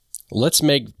Let's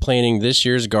make planting this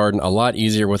year's garden a lot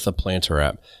easier with the Planter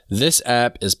app. This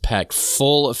app is packed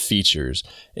full of features.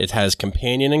 It has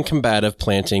companion and combative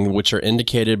planting, which are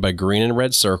indicated by green and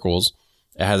red circles.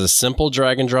 It has a simple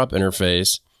drag and drop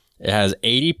interface. It has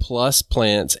 80 plus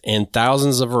plants and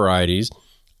thousands of varieties.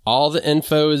 All the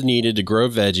info is needed to grow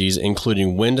veggies,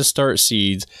 including when to start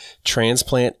seeds,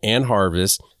 transplant, and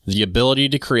harvest, the ability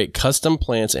to create custom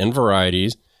plants and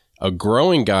varieties, a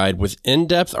growing guide with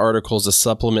in-depth articles to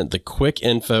supplement the quick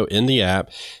info in the app,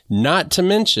 not to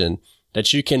mention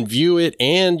that you can view it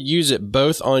and use it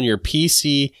both on your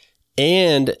PC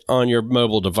and on your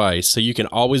mobile device, so you can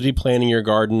always be planting your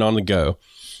garden on the go.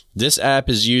 This app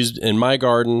is used in my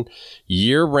garden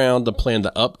year-round to plan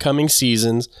the upcoming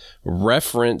seasons,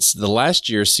 reference the last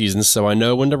year's seasons so I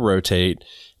know when to rotate,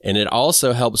 and it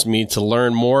also helps me to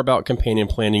learn more about companion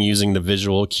planting using the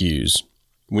visual cues.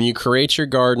 When you create your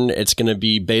garden, it's going to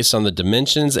be based on the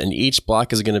dimensions, and each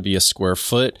block is going to be a square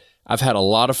foot. I've had a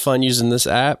lot of fun using this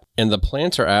app, and the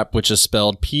Planter app, which is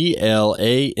spelled Planter,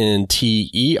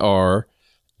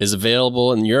 is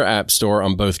available in your app store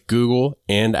on both Google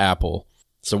and Apple.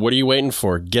 So what are you waiting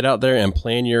for? Get out there and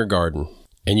plan your garden,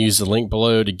 and use the link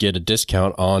below to get a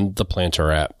discount on the Planter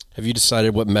app. Have you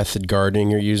decided what method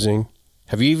gardening you're using?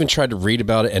 Have you even tried to read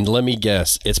about it? And let me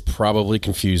guess, it's probably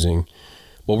confusing.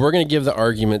 Well, we're going to give the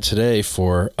argument today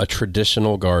for a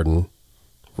traditional garden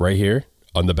right here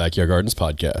on the Backyard Gardens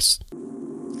podcast.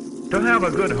 To have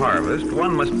a good harvest,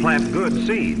 one must plant good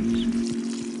seeds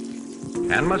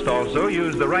and must also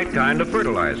use the right kind of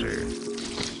fertilizer.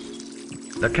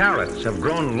 The carrots have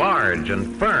grown large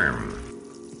and firm.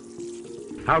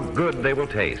 How good they will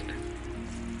taste.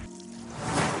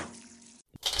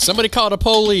 Somebody called the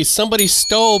police. Somebody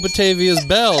stole Batavia's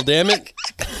bell, damn it.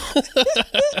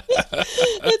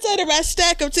 It's under my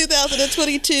stack of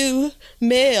 2022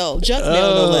 mail, junk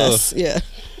mail, no less. Yeah.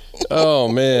 Oh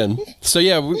man. So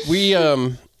yeah, we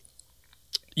I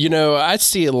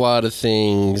see a lot of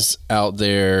things out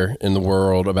there in the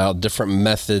world about different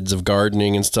methods of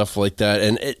gardening and stuff like that,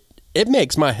 and it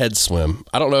makes my head swim.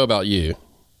 I don't know about you.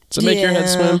 Does it make your head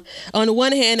swim? On the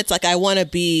one hand, it's like I want to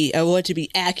be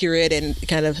accurate in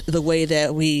kind of the way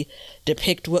that we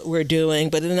depict what we're doing.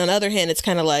 But then on the other hand, it's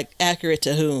kind of like accurate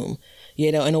to whom,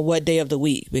 and on what day of the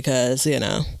week, because,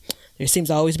 there seems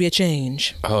to always be a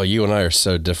change. Oh, you and I are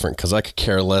so different, because I could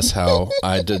care less how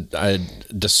I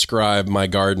describe my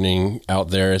gardening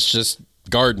out there. It's just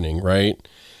gardening, right?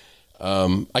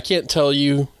 I can't tell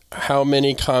you how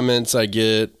many comments I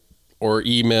get or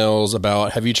emails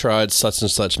about, have you tried such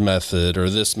and such method or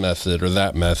this method or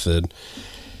that method?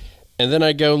 And then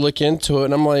I go look into it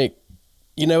and I'm like,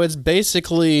 it's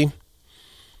basically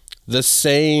the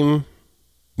same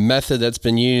method that's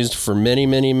been used for many,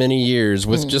 many, many years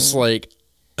with just like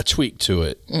a tweak to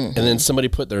it. And then somebody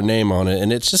put their name on it,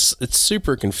 and it's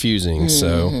super confusing.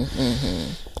 So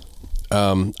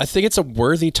I think it's a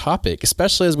worthy topic,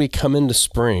 especially as we come into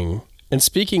spring. And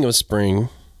speaking of spring,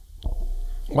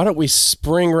 why don't we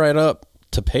spring right up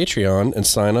to Patreon and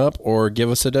sign up or give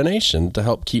us a donation to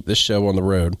help keep this show on the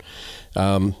road?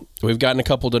 We've gotten a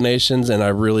couple donations, and I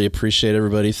really appreciate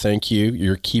everybody. Thank you.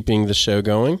 You're keeping the show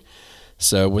going.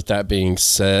 So with that being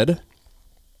said,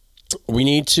 we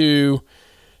need to...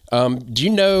 do you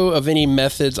know of any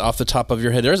methods off the top of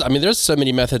your head? There's so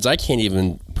many methods, I can't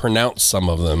even pronounce some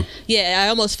of them. Yeah, I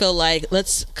almost feel like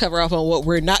let's cover off on what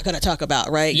we're not going to talk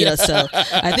about, right? Yeah. So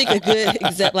I think a good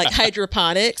example, like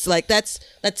hydroponics, like that's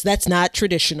not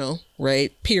traditional,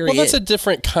 right? Period. Well, that's a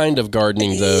different kind of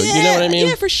gardening, though. You know what I mean?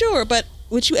 Yeah, for sure. But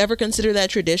would you ever consider that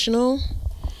traditional?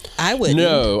 I wouldn't.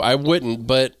 No, I wouldn't.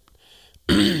 But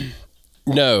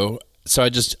no. So I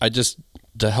just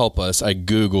to help us, I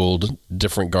Googled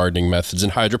different gardening methods,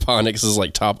 and hydroponics is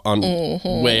like top on,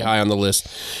 way high on the list.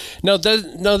 Now,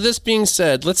 this being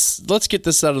said, let's get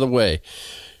this out of the way.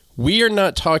 We are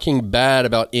not talking bad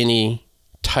about any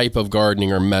type of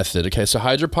gardening or method. Okay, so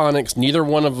hydroponics, neither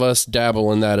one of us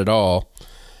dabble in that at all.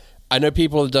 I know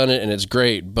people have done it and it's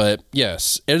great, but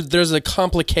yes, there's a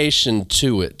complication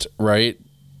to it, right?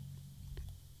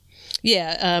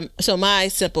 Yeah. So my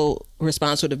simple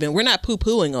response would have been, we're not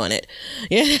poo-pooing on it.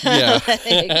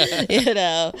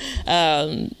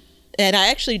 And I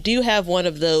actually do have one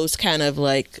of those kind of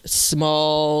like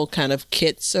small kind of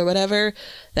kits or whatever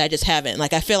that I just haven't.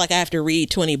 Like, I feel like I have to read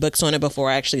 20 books on it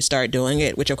before I actually start doing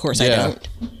it, which of course I don't.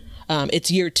 It's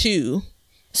year 2.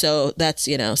 So that's,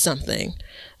 something.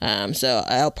 So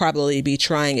I'll probably be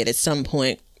trying it at some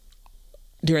point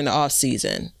during the off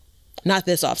season. Not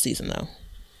this off season though.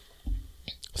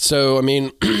 So,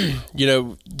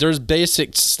 there's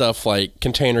basic stuff like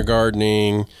container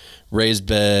gardening, raised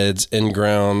beds, in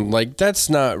ground. Like, that's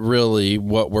not really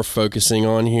what we're focusing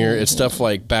on here. It's stuff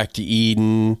like Back to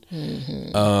Eden.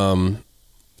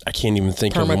 I can't even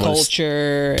think of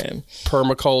permaculture.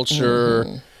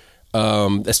 Permaculture.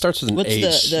 It starts with an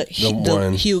H. The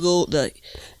one. Hugo.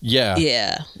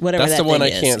 Yeah. Whatever. That's that the one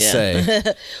thing I can't is.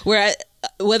 say.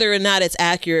 Whether or not it's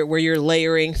accurate, where you're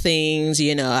layering things,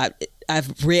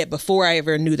 I've read before I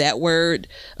ever knew that word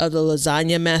of the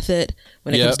lasagna method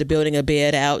when it comes to building a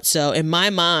bed out. So in my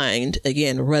mind,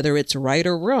 again, whether it's right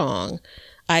or wrong,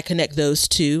 I connect those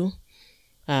two.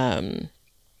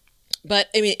 But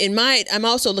I mean, I'm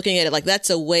also looking at it like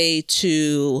that's a way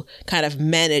to kind of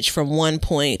manage from one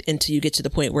point until you get to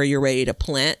the point where you're ready to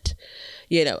plant.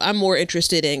 I'm more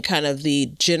interested in kind of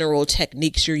the general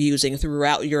techniques you're using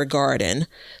throughout your garden,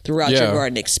 your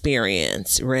garden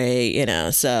experience, right?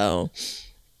 So.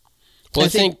 Well, I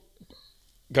think.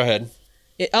 Go ahead.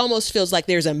 It almost feels like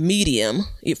there's a medium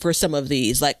for some of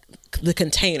these, like the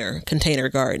container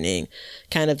gardening,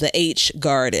 kind of the H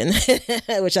garden,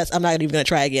 which I'm not even going to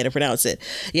try again to pronounce it.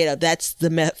 That's the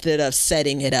method of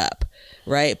setting it up.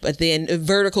 Right. But then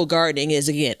vertical gardening is,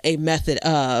 again, a method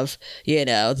of,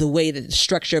 the way that the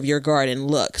structure of your garden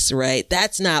looks. Right.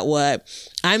 That's not what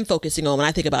I'm focusing on when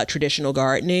I think about traditional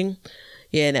gardening.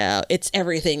 It's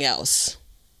everything else.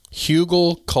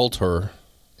 Hugelkultur.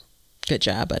 Good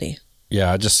job, buddy.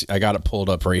 Yeah, I got it pulled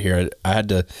up right here. I had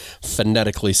to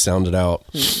phonetically sound it out.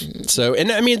 So,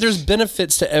 and I mean, there's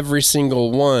benefits to every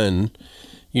single one.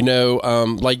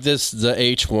 Like the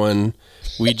H one.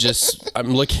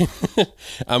 I'm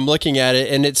looking at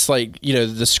it, and it's like,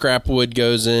 the scrap wood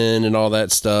goes in and all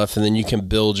that stuff, and then you can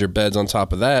build your beds on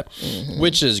top of that,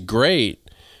 which is great.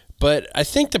 But I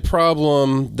think the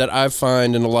problem that I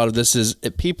find in a lot of this is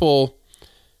people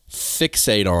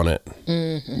fixate on it.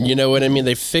 You know what I mean?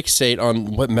 They fixate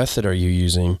on, what method are you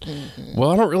using? Well,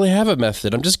 I don't really have a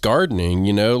method. I'm just gardening,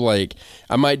 like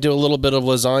I might do a little bit of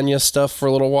lasagna stuff for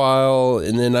a little while,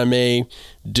 and then I may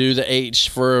do the H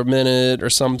for a minute or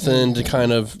something to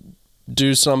kind of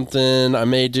do something.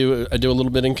 I do a little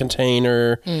bit in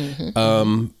container.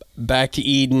 Back to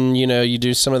Eden, you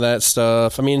do some of that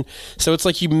stuff. I mean, so it's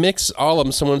like you mix all of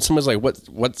them. Someone's like,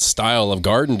 what style of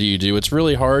garden do you do? It's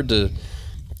really hard to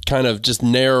kind of just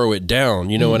narrow it down,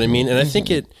 you know what I mean? And I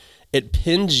think it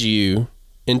pins you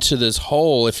into this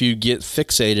hole if you get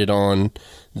fixated on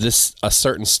a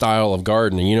certain style of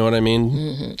gardening, you know what I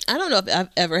mean? I don't know if I've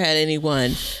ever had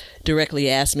anyone directly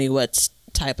ask me what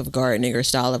type of gardening or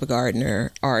style of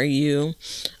gardener are you.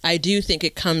 I do think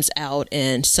it comes out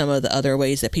in some of the other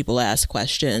ways that people ask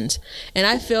questions, and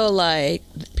I feel like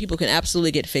people can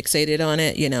absolutely get fixated on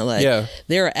it.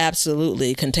 There are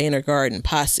absolutely container garden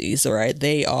posses, right?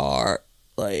 They are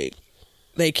like,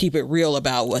 they keep it real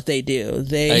about what they do.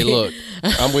 Hey, look,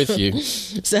 I'm with you.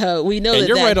 So we know and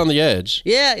you're right on the edge.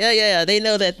 Yeah. They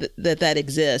know that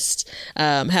exists.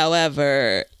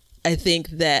 However, I think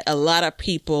that a lot of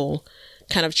people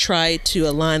kind of try to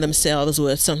align themselves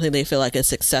with something they feel like is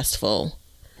successful.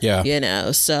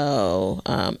 Yeah. So,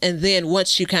 and then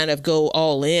once you kind of go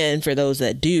all in, for those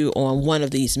that do, on one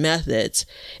of these methods,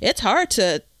 it's hard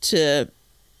to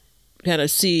kind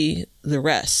of see the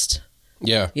rest.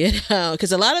 Yeah.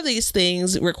 Because a lot of these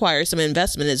things require some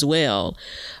investment as well.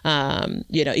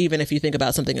 Even if you think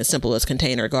about something as simple as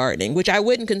container gardening, which I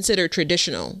wouldn't consider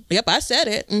traditional. Yep, I said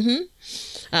it.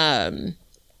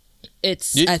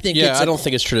 I don't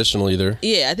think it's traditional either.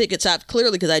 Yeah, I think it's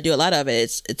clearly, because I do a lot of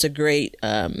it. It's a great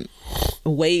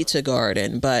way to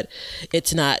garden, but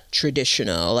it's not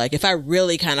traditional. Like, if I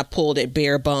really kind of pulled it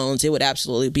bare bones, it would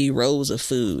absolutely be rows of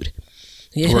food.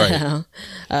 Right.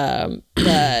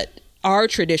 But our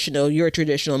traditional, your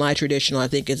traditional, my traditional, I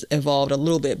think has evolved a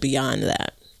little bit beyond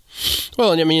that.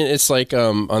 Well, I mean, it's like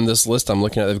on this list I'm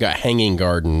looking at, they've got hanging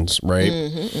gardens, right?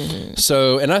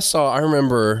 So, and I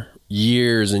remember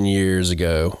years and years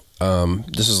ago,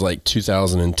 this was like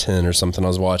 2010 or something, I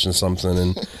was watching something,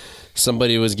 and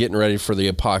somebody was getting ready for the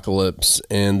apocalypse,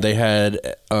 and they had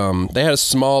a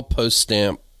small post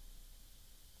stamp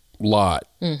lot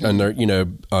in their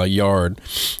yard,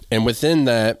 and within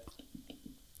that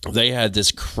they had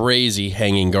this crazy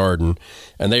hanging garden,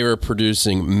 and they were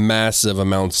producing massive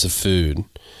amounts of food.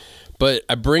 But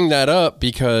I bring that up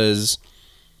because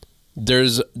there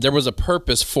was a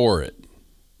purpose for it.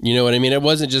 You know what I mean? It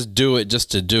wasn't just do it just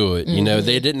to do it.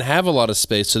 They didn't have a lot of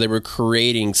space, so they were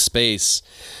creating space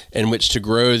in which to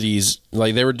grow these.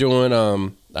 Like, they were doing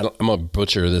I'm gonna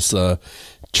butcher this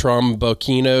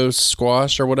Trombochino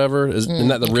squash or whatever. Isn't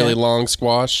that the really long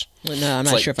squash? Well, no, I'm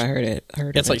not sure if I heard it.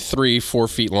 It's like 3-4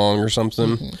 feet long or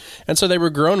something. And so they were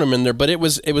growing them in there, but it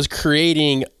was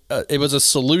creating it was a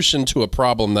solution to a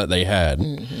problem that they had.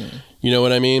 Mm-hmm. You know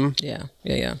what I mean? Yeah.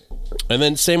 And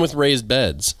then same with raised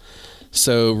beds.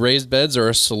 So raised beds are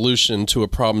a solution to a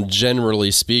problem,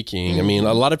 generally speaking. I mean,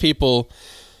 a lot of people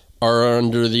are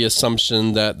under the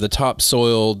assumption that the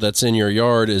topsoil that's in your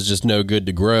yard is just no good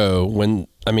to grow, when,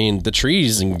 I mean, the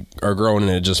trees are growing in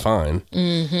it just fine.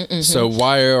 So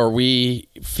why are we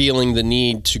feeling the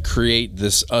need to create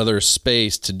this other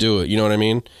space to do it? You know what I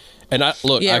mean? And I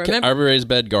raised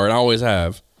bed garden. I always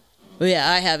have. Yeah,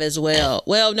 I have as well.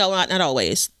 Well, no, not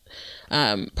always.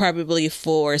 Probably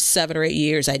for 7 or 8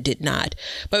 years I did not.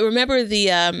 But remember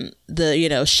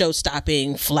the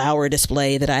show-stopping flower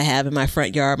display that I have in my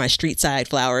front yard, my street side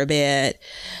flower bed.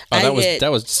 Oh,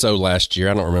 that was so last year.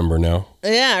 I don't remember now.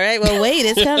 Yeah, right. Well, wait,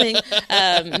 it's coming.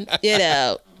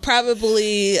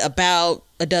 Probably about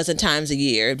a dozen times a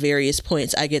year at various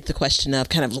points, I get the question of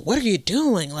kind of, what are you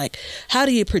doing? Like, how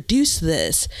do you produce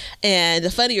this? And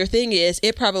the funnier thing is,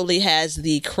 it probably has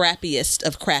the crappiest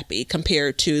of crappy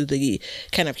compared to the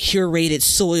kind of curated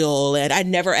soil. And I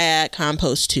never add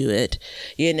compost to it.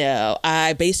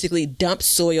 I basically dump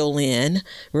soil in,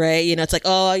 right? It's like,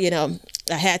 I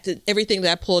had to, everything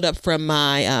that I pulled up from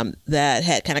my, that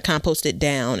had kind of composted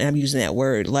down, and I'm using that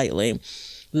word lightly,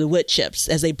 the wood chips,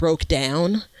 as they broke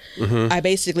down, I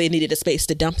basically needed a space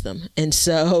to dump them. And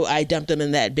so I dumped them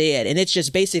in that bed. And it's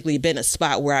just basically been a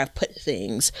spot where I've put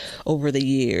things over the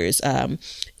years.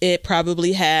 It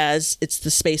probably it's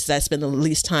the space that I spend the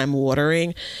least time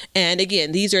watering. And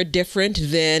again, these are different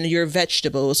than your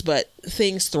vegetables, but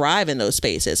things thrive in those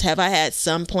spaces. Have I had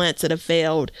some plants that have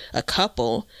failed? A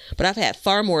couple, but I've had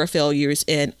far more failures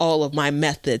in all of my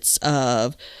methods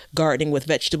of gardening with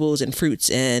vegetables and fruits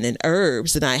and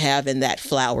herbs than I have in that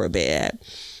flower bed.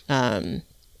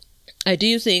 I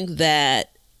do think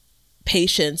that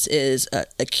patience is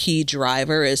a key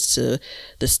driver as to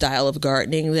the style of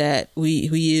gardening that we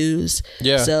use.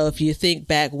 Yeah. So if you think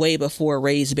back way before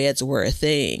raised beds were a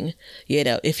thing,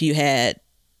 if you had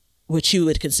what you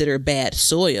would consider bad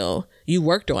soil, you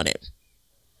worked on it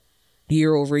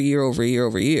year over year over year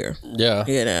over year.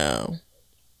 Yeah.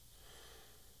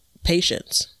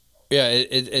 Patience. Yeah.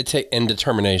 It takes and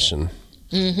determination.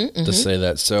 To say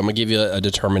that. So I'm gonna give you a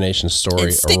determination story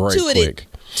and stick right to quick.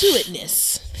 To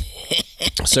itness.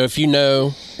 So if you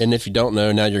know, and if you don't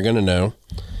know, now you're gonna know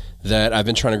that I've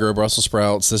been trying to grow Brussels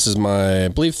sprouts. This is my, I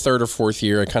believe, 3rd or 4th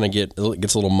year. It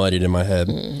gets a little muddied in my head.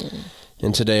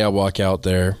 And today I walk out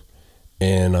there,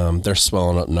 and they're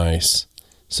swelling up nice.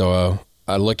 So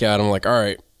I look at them like, all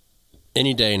right,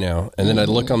 any day now. And then I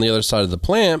look on the other side of the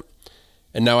plant,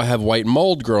 and now I have white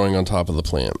mold growing on top of the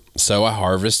plant. So I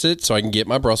harvest it so I can get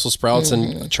my Brussels sprouts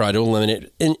and try to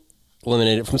eliminate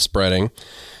it from spreading.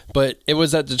 But it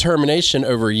was that determination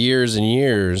over years and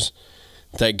years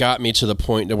that got me to the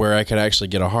point to where I could actually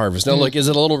get a harvest. Now, look, is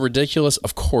it a little ridiculous?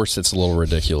 Of course it's a little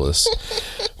ridiculous.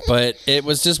 But it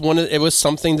was just it was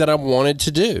something that I wanted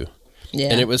to do. Yeah.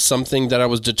 And it was something that I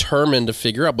was determined to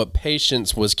figure out, but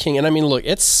patience was king. And I mean, look,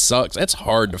 it sucks. It's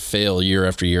hard to fail year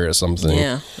after year at something.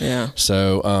 Yeah.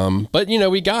 So, but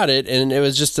we got it, and it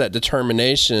was just that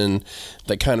determination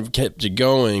that kind of kept it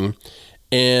going.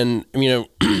 And,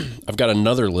 I've got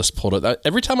another list pulled up.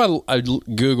 Every time I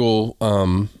Google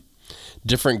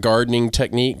different gardening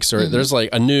techniques, or there's like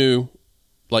a new,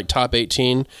 like top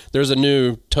 18, there's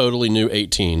a totally new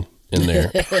 18 in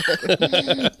there.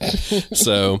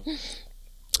 So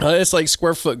it's like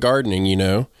square foot gardening,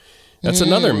 that's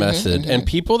another method. And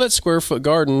people that square foot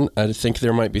garden, I think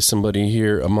there might be somebody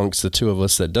here amongst the two of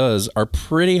us that does, are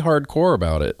pretty hardcore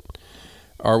about it.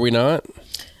 Are we not?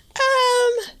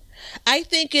 I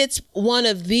think it's one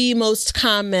of the most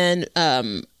common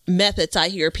methods I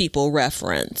hear people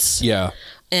reference. Yeah.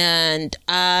 And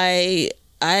I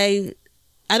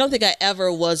don't think I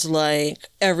ever was like,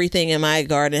 everything in my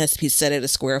garden has to be set at a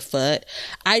square foot.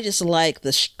 I just like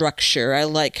the structure. I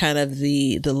like kind of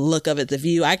the look of it, the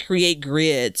view. I create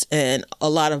grids in a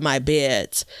lot of my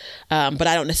beds, but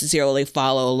I don't necessarily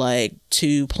follow like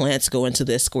 2 plants go into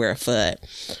this square foot.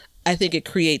 I think it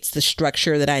creates the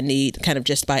structure that I need kind of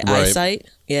just by eyesight,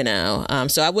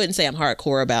 So I wouldn't say I'm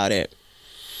hardcore about it.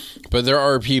 But there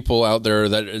are people out there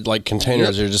that like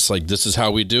containers. They're just like, this is how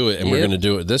we do it, and we're going to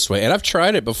do it this way. And I've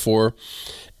tried it before,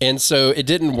 and so it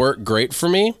didn't work great for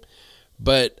me.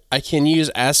 But I can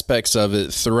use aspects of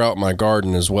it throughout my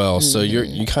garden as well. So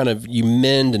you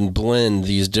mend and blend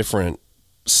these different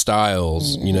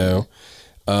styles, But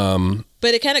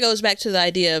it kind of goes back to the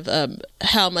idea of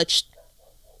how much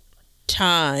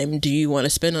time do you want to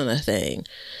spend on a thing.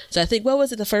 So I think, what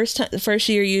was it, the first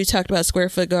year you talked about square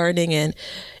foot gardening, and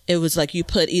it was like you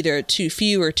put either too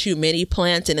few or too many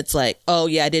plants, and it's like, oh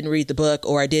yeah, I didn't read the book,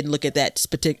 or I didn't look at that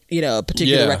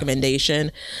particular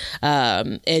recommendation,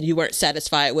 and you weren't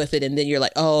satisfied with it, and then you're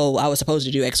like, oh, I was supposed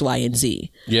to do X, Y, and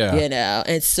Z. Yeah.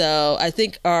 And so I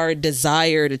think our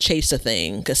desire to chase a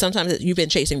thing, because sometimes you've been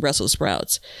chasing Brussels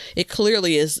sprouts, it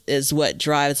clearly is what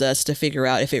drives us to figure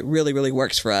out if it really, really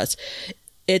works for us.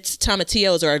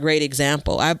 Tomatillos are a great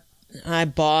example. I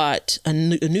bought a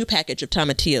new package of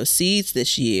tomatillo seeds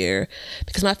this year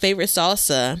because my favorite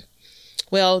salsa,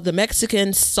 well, the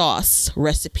Mexican sauce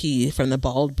recipe from the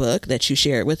Bald Book that you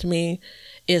shared with me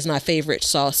is my favorite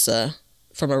salsa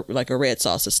from a red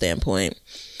salsa standpoint.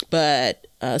 But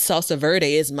salsa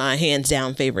verde is my hands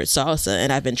down favorite salsa,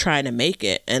 and I've been trying to make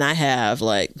it, and I have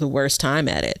like the worst time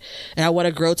at it. And I want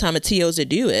to grow tomatillos to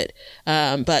do it,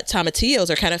 but tomatillos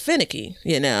are kind of finicky,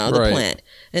 the plant.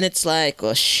 And it's like,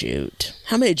 well, shoot,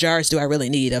 how many jars do I really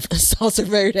need of salsa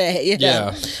verde?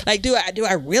 Yeah. Like, do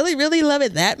I really, really love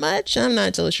it that much? I'm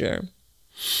not so sure.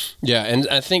 Yeah, and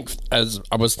I think as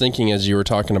I was thinking as you were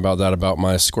talking about that, about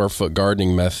my square foot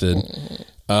gardening method,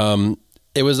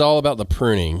 it was all about the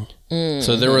pruning.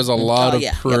 So there was a lot of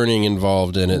pruning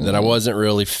involved in it that I wasn't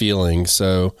really feeling.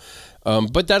 So,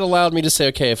 but that allowed me to say,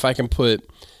 okay, if I can put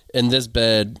in this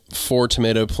bed 4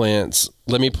 tomato plants,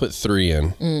 let me put 3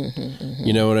 in.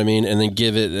 You know what I mean? And then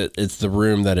give it's the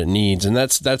room that it needs. And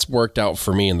that's worked out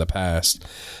for me in the past.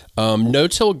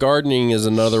 No-till gardening is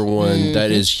another one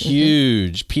that is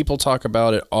huge. People talk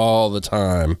about it all the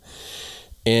time.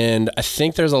 And I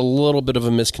think there's a little bit of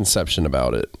a misconception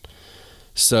about it.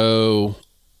 So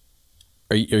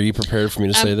are you prepared for me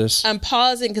to say this? I'm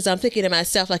pausing because I'm thinking to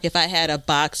myself, like, if I had a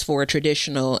box for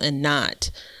traditional and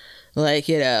not, like,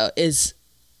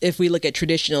 if we look at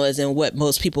traditional as in what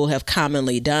most people have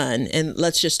commonly done, and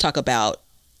let's just talk about,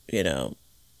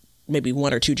 maybe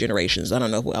 1 or 2 generations. I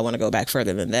don't know if I want to go back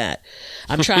further than that.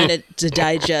 I'm trying to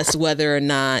digest whether or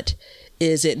not,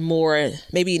 is it more,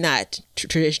 maybe not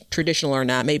traditional or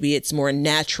not, maybe it's more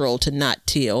natural to not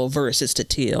till versus to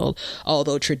till,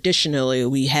 although traditionally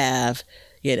we have,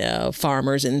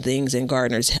 farmers and things and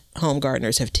gardeners, home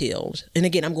gardeners have tilled. And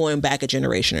again, I'm going back a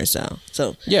generation or so.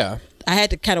 So yeah, I had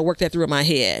to kind of work that through in my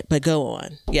head, but go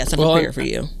on. Yes, I'm prepared for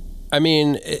you. I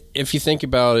mean, if you think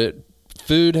about it,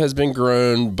 food has been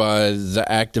grown by the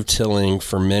act of tilling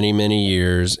for many, many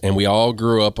years, and we all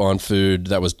grew up on food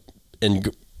that was in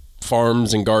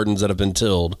farms and gardens that have been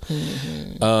tilled.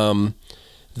 The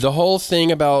whole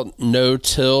thing about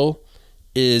no-till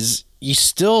is you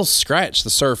still scratch the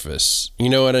surface. You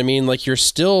know what I mean? Like, you're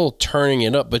still turning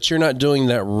it up, but you're not doing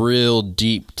that real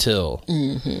deep till.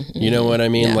 You know what I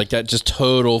mean? Yeah. Like that just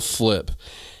total flip.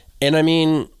 And I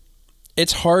mean,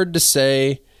 it's hard to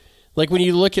say. Like, when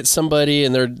you look at somebody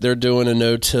and they're doing a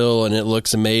no-till and it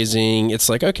looks amazing, it's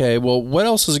like, okay, well, what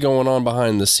else is going on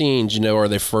behind the scenes? Are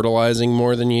they fertilizing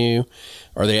more than you?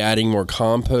 Are they adding more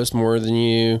compost more than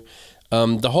you?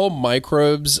 The whole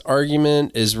microbes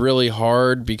argument is really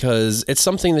hard because it's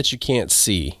something that you can't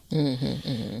see.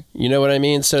 You know what I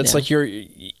mean? So it's like you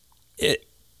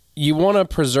want to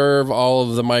preserve all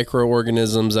of the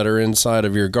microorganisms that are inside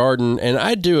of your garden. And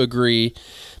I do agree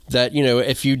that,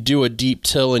 if you do a deep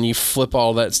till and you flip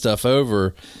all that stuff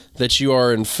over, that you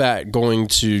are in fact going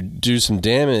to do some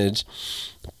damage.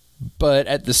 But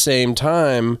at the same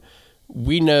time,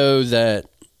 we know that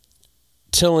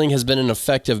tilling has been an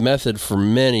effective method for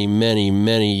many, many,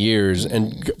 many years,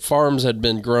 and farms had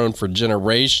been grown for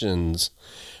generations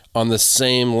on the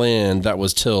same land that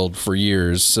was tilled for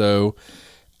years. So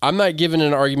I'm not giving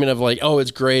an argument of like, oh,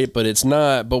 it's great, but it's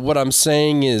not. But what I'm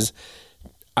saying is,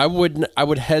 I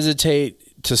would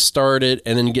hesitate to start it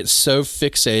and then get so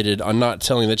fixated on not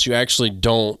tilling that you actually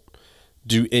don't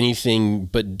do anything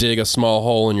but dig a small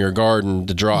hole in your garden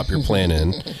to drop your plant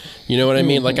in. You know what I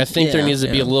mean? Like, I think there needs to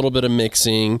be a little bit of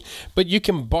mixing, but you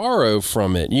can borrow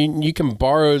from it. You can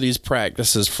borrow these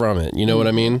practices from it. You know what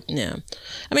I mean? Yeah.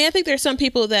 I mean, I think there's some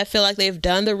people that feel like they've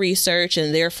done the research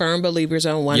and they're firm believers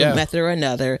on one method or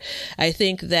another. I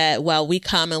think that while we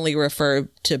commonly refer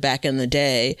to back in the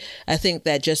day, I think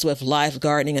that just with live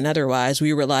gardening and otherwise,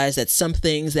 we realize that some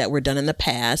things that were done in the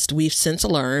past, we've since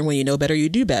learned. When you know better, you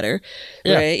do better.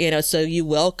 Right. So you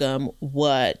welcome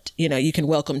you can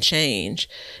welcome change.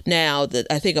 Now,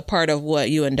 I think a part of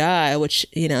what you and I, which,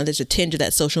 there's a tinge of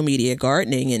that social media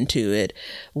gardening into it,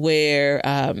 where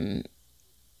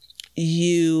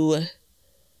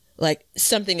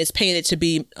something is painted to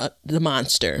be the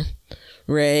monster.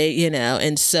 right?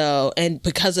 And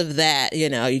because of that,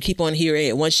 you keep on hearing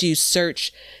it. Once you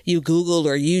search, you Google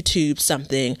or YouTube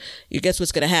something, you guess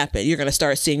what's going to happen? You're going to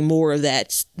start seeing more of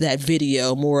that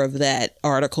video, more of that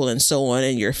article and so on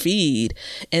in your feed.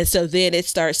 And so then it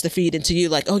starts to feed into you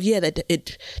like, oh yeah,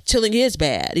 tilling is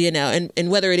bad,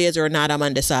 and whether it is or not, I'm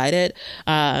undecided.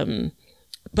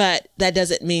 But that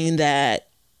doesn't mean that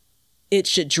it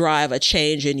should drive a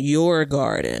change in your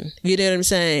garden. You know what I'm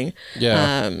saying?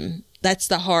 Yeah. That's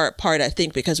the hard part, I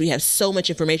think, because we have so much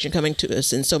information coming to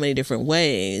us in so many different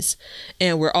ways,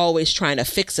 and we're always trying to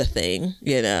fix a thing,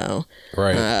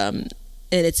 Right. And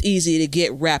it's easy to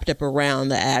get wrapped up around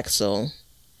the axle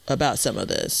about some of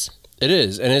this. It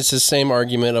is. And it's the same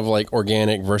argument of like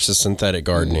organic versus synthetic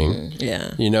gardening.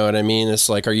 Yeah. You know what I mean? It's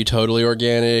like, are you totally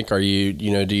organic? Are you,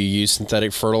 do you use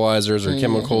synthetic fertilizers or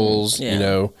chemicals?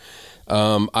 Yeah.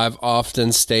 I've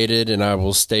often stated, and I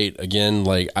will state again,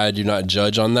 like, I do not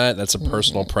judge on that. That's a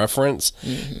personal preference.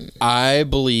 I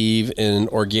believe in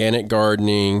organic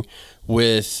gardening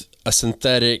with a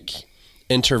synthetic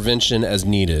intervention as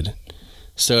needed.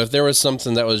 So if there was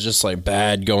something that was just like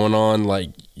bad going on, like,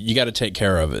 you got to take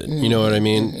care of it. You know what I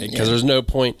mean? Because there's no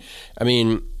point. I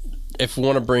mean, if we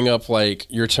want to bring up like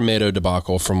your tomato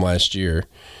debacle from last year,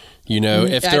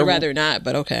 if I'd rather not,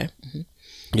 but okay.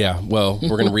 Yeah, well,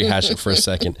 we're going to rehash it for a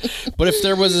second. But if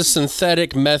there was a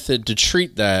synthetic method to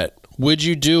treat that, would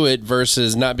you do it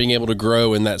versus not being able to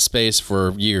grow in that space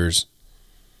for years?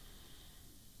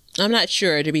 I'm not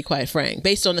sure, to be quite frank.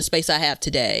 Based on the space I have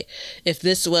today, if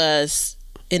this was,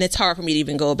 and it's hard for me to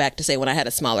even go back to say when I had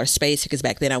a smaller space, because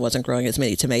back then I wasn't growing as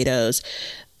many tomatoes.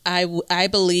 I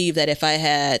believe that if I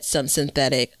had some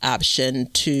synthetic option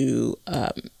to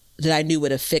that I knew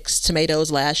would have fixed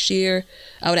tomatoes last year,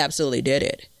 I would absolutely did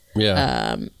it.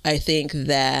 Yeah. I think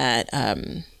that,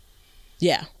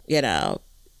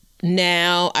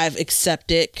 now I've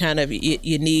accepted kind of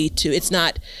you need to, it's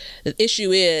not, the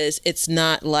issue is it's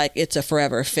not like it's a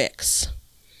forever fix.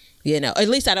 At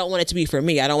least I don't want it to be for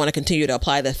me. I don't want to continue to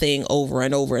apply the thing over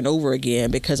and over and over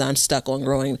again because I'm stuck on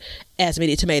growing as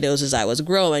many tomatoes as I was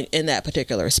growing in that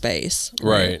particular space.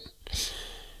 Right.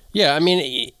 Yeah. I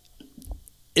mean,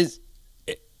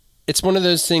 it's one of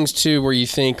those things too where you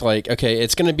think like, okay,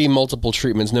 it's going to be multiple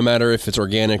treatments no matter if it's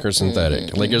organic or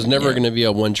synthetic. Like there's never going to be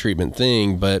a one treatment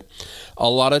thing, but a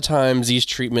lot of times these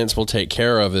treatments will take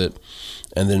care of it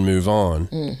and then move on.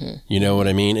 You know what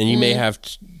I mean? And you may have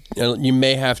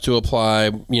to apply,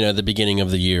 the beginning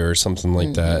of the year or something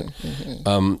like that.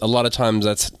 A lot of times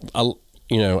that's,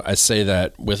 I say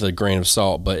that with a grain of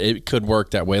salt, but it could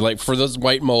work that way. Like for those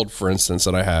white mold, for instance,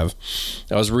 that I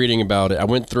was reading about it. I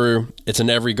went through, it's in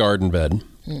every garden bed,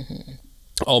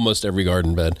 almost every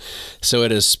garden bed. So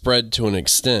it is spread to an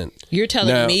extent. You're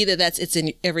telling me that it's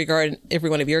in every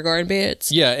one of your garden beds?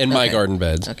 Yeah, in my garden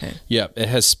beds. Okay. Yeah, it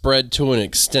has spread to an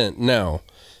extent. Now,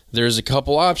 there's a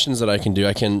couple options that I can do.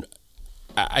 I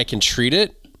can treat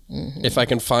it. If I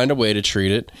can find a way to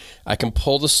treat it, I can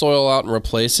pull the soil out and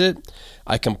replace it.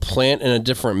 I can plant in a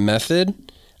different method.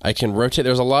 I can rotate.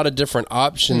 There's a lot of different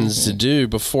options to do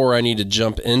before I need to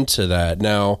jump into that.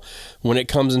 Now, when it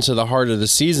comes into the heart of the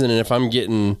season, and if I'm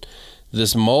getting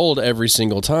this mold every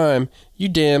single time, you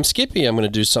damn skippy, I'm going to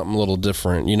do something a little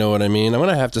different. You know what I mean? I'm going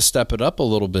to have to step it up a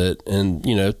little bit and,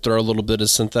 throw a little bit of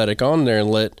synthetic on there and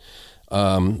let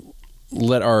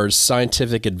our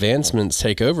scientific advancements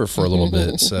take over for a little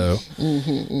bit. So,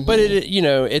 but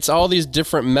it's all these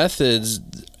different methods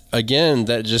again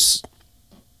that just,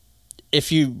 if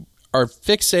you are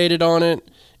fixated on it,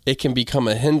 it can become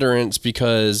a hindrance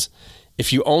because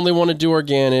if you only want to do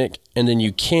organic and then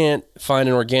you can't find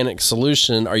an organic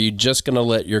solution, are you just going to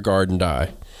let your garden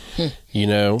die?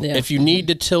 If you need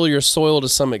to till your soil to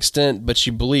some extent, but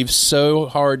you believe so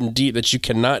hard and deep that you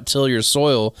cannot till your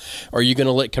soil, are you going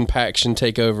to let compaction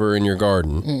take over in your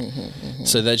garden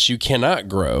so that you cannot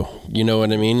grow? You know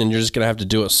what I mean? And you're just going to have to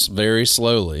do it very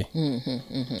slowly.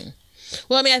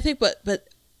 Well, I mean, I think, but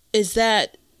is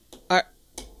that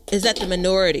the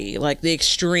minority, like the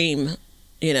extreme?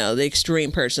 The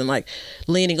extreme person, like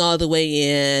leaning all the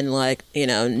way in, like,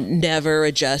 never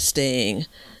adjusting.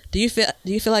 Do you feel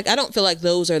like, I don't feel like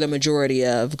those are the majority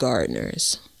of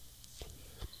gardeners.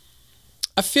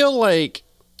 I feel like,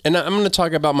 and I'm going to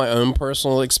talk about my own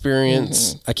personal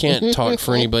experience. I can't talk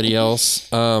for anybody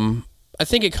else. I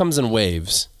think it comes in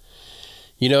waves.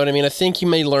 You know what I mean? I think you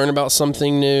may learn about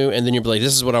something new and then you'll be like,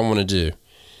 this is what I want to do.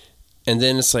 And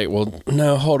then it's like, well,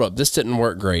 no, hold up. This didn't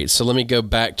work great. So let me go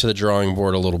back to the drawing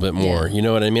board a little bit more. Yeah. You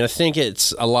know what I mean? I think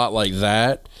it's a lot like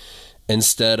that.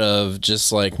 instead of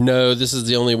just like, no, this is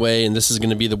the only way and this is going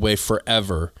to be the way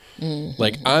forever.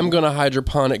 Like, I'm going to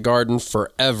hydroponic garden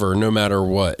forever, no matter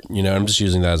what. You know, I'm just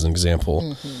using that as an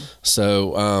example.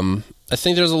 So I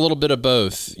think there's a little bit of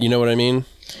both. You know what I mean?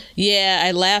 Yeah,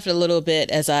 I laughed a little bit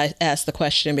as I asked the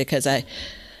question because you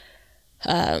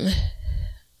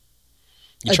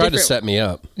tried to set me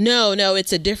up. No,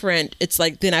 it's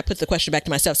like, then I put the question back to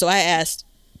myself. So I asked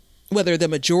whether the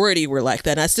majority were like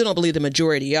that. And I still don't believe the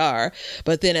majority are.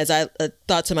 But then as I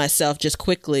thought to myself just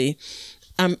quickly,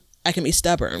 I can be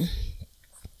stubborn.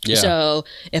 Yeah. So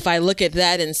if I look at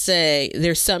that and say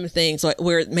there's some things like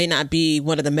where it may not be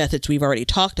one of the methods we've already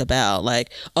talked about, like,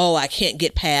 oh, I can't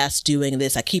get past doing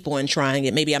this. I keep on trying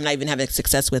it. Maybe I'm not even having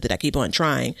success with it. I keep on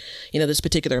trying, this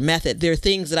particular method. There are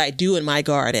things that I do in my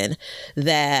garden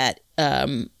that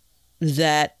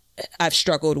I've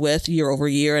struggled with year over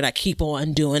year, and I keep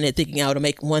on doing it, thinking I'll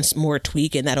make one more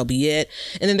tweak and that'll be it.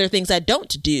 And then there are things I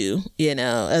don't do,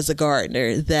 as a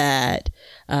gardener that,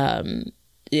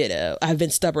 I've been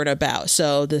stubborn about.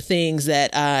 So the things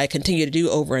that I continue to do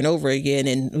over and over again,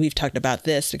 and we've talked about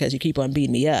this because you keep on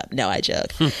beating me up. No, I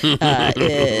joke.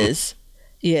 Is,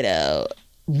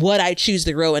 what I choose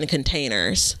to grow in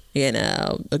containers.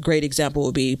 A great example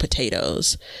would be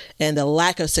potatoes and the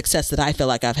lack of success that I feel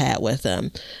like I've had with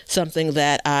them. Something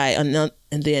that and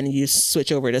then you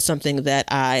switch over to something that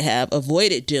I have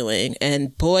avoided doing,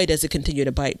 and boy, does it continue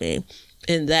to bite me.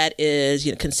 And that is,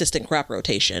 consistent crop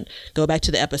rotation. Go back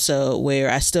to the episode where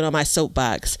I stood on my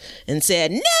soapbox and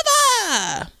said, never!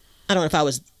 I don't know if I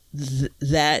was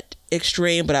that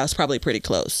extreme, but I was probably pretty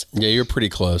close. Yeah, you're pretty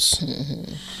close.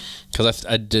 Because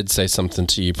I did say something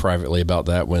to you privately about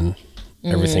that when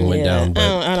everything went down.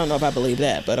 But I don't know if I believe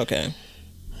that, but okay.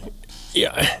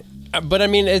 Yeah, but I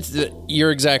mean,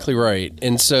 you're exactly right.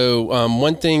 And so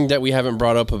one thing that we haven't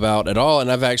brought up about at all, and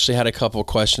I've actually had a couple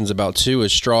questions about too,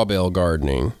 is straw bale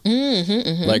gardening,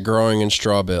 like growing in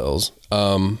straw bales.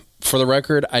 For the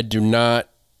record, I do not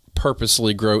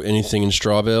purposely grow anything in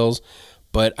straw bales,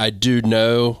 but I do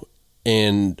know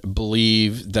and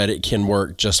believe that it can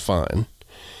work just fine.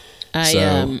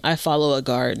 I follow a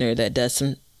gardener that does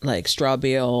some like straw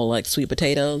bale, like sweet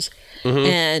potatoes.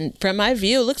 And from my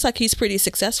view, it looks like he's pretty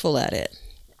successful at it.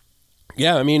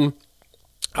 Yeah, I mean,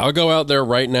 I'll go out there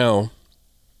right now.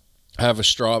 I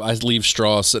leave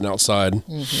straw sitting outside.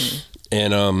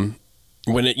 And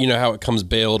when it, how it comes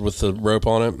baled with the rope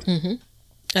on it.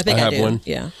 I think I have do. one.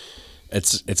 Yeah.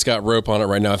 It's got rope on it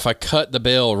right now. If I cut the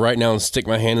bale right now and stick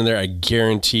my hand in there, I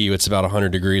guarantee you it's about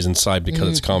 100 degrees inside because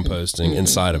it's composting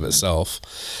inside of itself.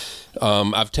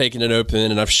 I've taken it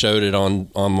open and I've showed it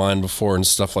online before and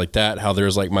stuff like that, how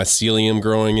there's like mycelium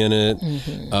growing in it.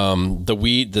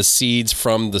 The seeds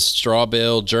from the straw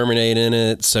bale germinate in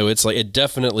it. So it's like, it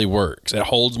definitely works. It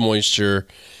holds moisture.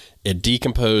 It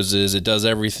decomposes. It does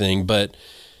everything. But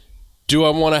do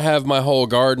I want to have my whole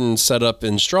garden set up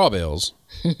in straw bales?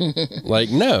 Like,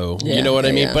 no, you know what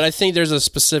I mean? But I think there's a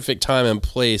specific time and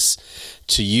place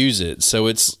to use it. So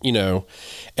it's, and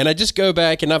I just go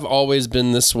back, and I've always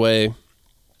been this way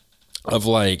of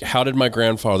like, how did my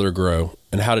grandfather grow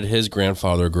and how did his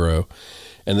grandfather grow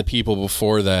and the people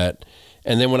before that?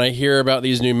 And then when I hear about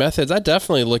these new methods, I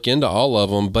definitely look into all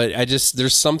of them, but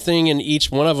there's something in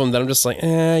each one of them that I'm just like,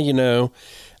 I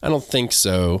don't think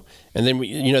so. And then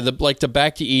the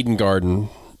Back to Eden garden,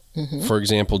 for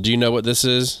example, do you know what this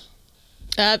is?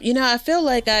 I feel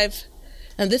like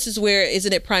and this is where,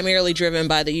 isn't it primarily driven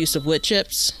by the use of wood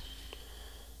chips?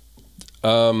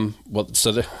 Well,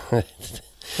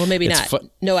 maybe not.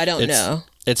 No, I don't know.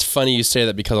 It's funny you say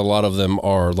that because a lot of them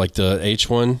are, like the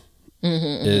H1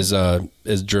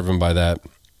 is driven by that.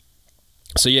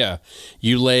 So yeah,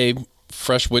 you lay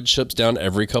fresh wood chips down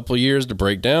every couple of years to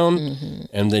break down,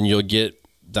 and then you'll get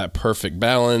that perfect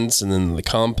balance, and then the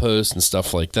compost and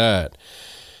stuff like that.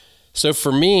 So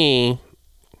for me,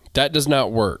 that does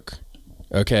not work.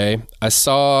 Okay. I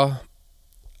saw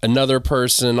another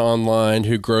person online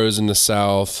who grows in the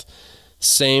South,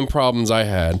 same problems I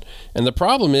had. And the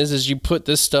problem is you put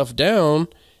this stuff down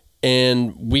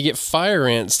and we get fire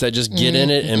ants that just get in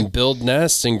it and build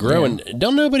nests and grow. And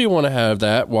don't nobody want to have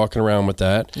that walking around with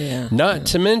that. Not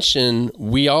to mention,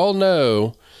 we all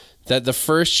know that the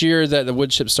first year that the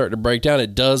wood chips start to break down,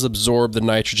 it does absorb the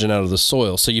nitrogen out of the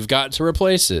soil. So you've got to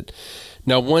replace it.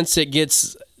 Now, once it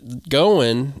gets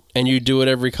going and you do it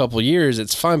every couple of years,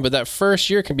 it's fine. But that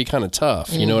first year can be kind of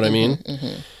tough. You know what I mean?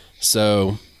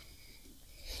 So,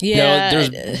 there's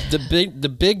the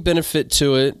big benefit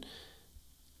to it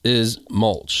is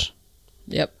mulch.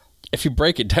 Yep. If you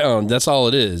break it down, that's all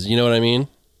it is. You know what I mean?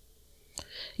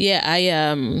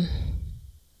 Yeah,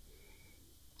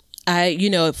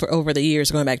 for over the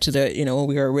years, going back to the, when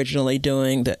we were originally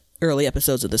doing the early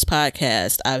episodes of this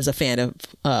podcast, I was a fan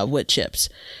of wood chips.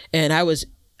 And I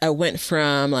went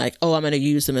from like, oh, I'm going to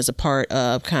use them as a part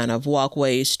of kind of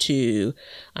walkways to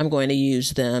I'm going to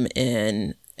use them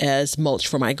as mulch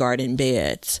for my garden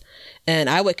beds. And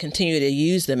I would continue to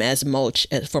use them as mulch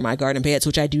for my garden beds,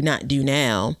 which I do not do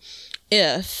now,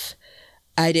 if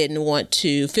I didn't want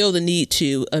to feel the need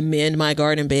to amend my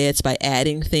garden beds by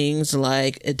adding things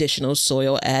like additional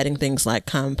soil, adding things like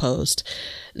compost.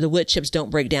 The wood chips don't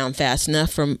break down fast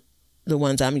enough from the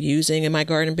ones I'm using in my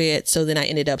garden bed. So then I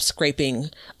ended up scraping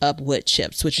up wood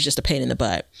chips, which is just a pain in the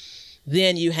butt.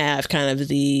 Then you have kind of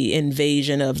the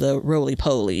invasion of the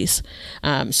roly-polies.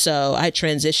 So I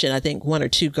transitioned, I think, 1 or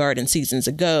 2 garden seasons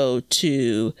ago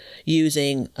to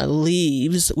using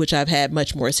leaves, which I've had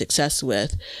much more success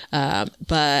with.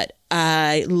 But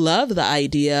I love the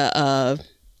idea of,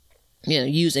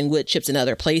 using wood chips in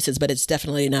other places, but it's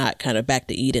definitely not kind of back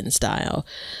to Eden style.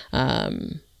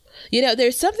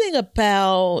 There's something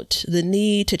about the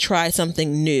need to try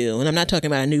something new, and I'm not talking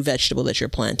about a new vegetable that you're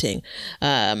planting,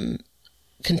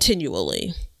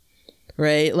 continually,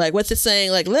 right? Like, what's it saying?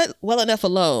 Like, let well enough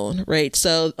alone, right?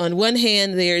 So on one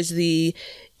hand, there's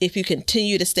if you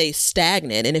continue to stay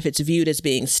stagnant, and if it's viewed as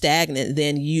being stagnant,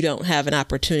 then you don't have an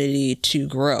opportunity to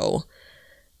grow,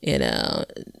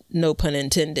 no pun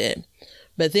intended.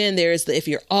 But then there's if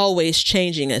you're always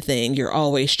changing a thing, you're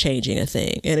always changing a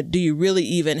thing. And do you really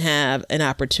even have an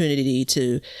opportunity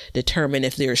to determine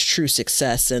if there's true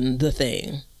success in the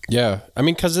thing? Yeah. I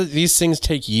mean, because these things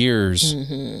take years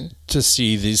to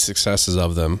see these successes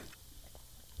of them.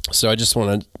 So I just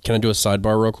want to, can I do a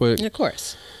sidebar real quick? Of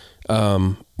course.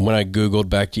 When I Googled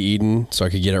Back to Eden so I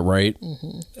could get it right,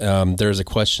 there's a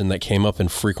question that came up in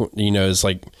frequent, it's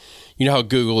like, how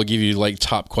Google will give you like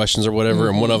top questions or whatever.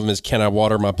 And one of them is, can I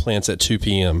water my plants at 2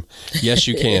 p.m.? Yes,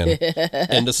 you can.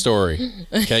 End of story.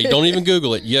 Okay. Don't even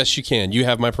Google it. Yes, you can. You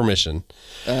have my permission.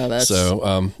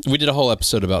 So, we did a whole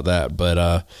episode about that,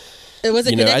 but, was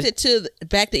it connected to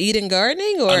Back to Eden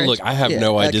gardening or? Look, I have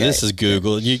no idea. Okay. This is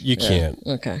Google. You can't.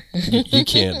 Okay. you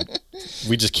can't.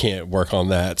 We just can't work on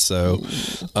that. So,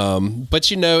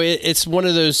 but it's one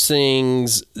of those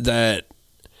things that,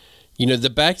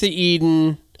 the Back to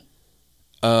Eden,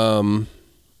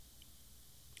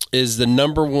 is the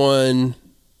number one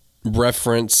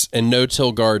reference, and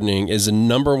no-till gardening is the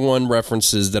number one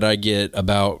references that I get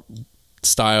about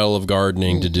style of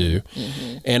gardening to do.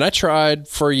 And I tried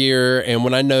for a year, and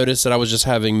when I noticed that I was just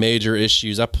having major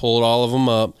issues, I pulled all of them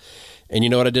up. And you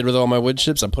know what I did with all my wood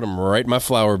chips? I put them right in my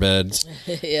flower beds.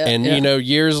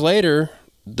 Years later,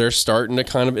 it's starting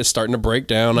to break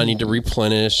down. I need to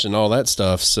replenish and all that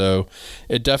stuff. So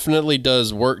it definitely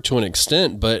does work to an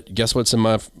extent, but guess what's in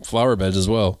my flower beds as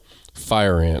well?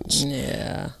 Fire ants.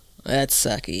 Yeah, that's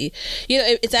sucky.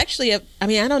 It's actually I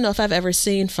don't know if I've ever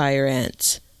seen fire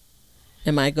ants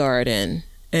in my garden.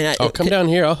 And come down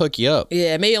here. I'll hook you up.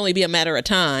 Yeah, it may only be a matter of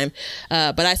time.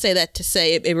 But I say that to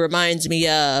say it reminds me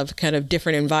of kind of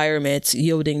different environments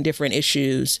yielding different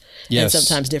issues and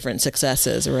sometimes different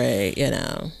successes, right?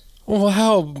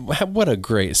 Well, what a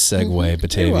great segue,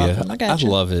 Batavia. I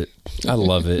love it. I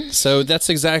love it. So that's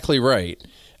exactly right.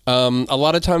 A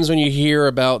lot of times when you hear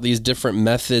about these different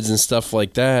methods and stuff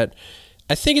like that,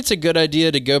 I think it's a good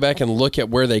idea to go back and look at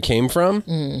where they came from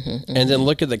and then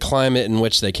look at the climate in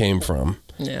which they came from.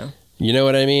 Yeah. You know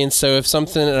what I mean? So if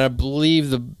something, and I believe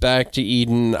the Back to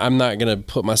Eden, I'm not going to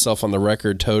put myself on the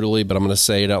record totally, but I'm going to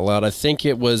say it out loud. I think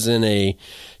it was in a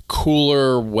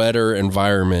cooler, wetter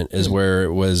environment is where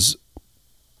it was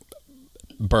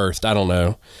birthed. I don't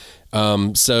know.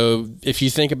 So if you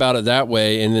think about it that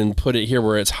way and then put it here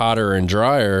where it's hotter and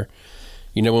drier,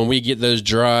 when we get those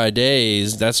dry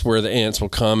days, that's where the ants will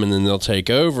come and then they'll take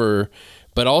over.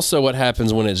 But also what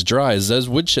happens when it's dry is those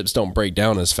wood chips don't break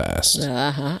down as fast.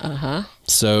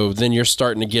 So then you're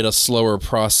starting to get a slower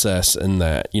process in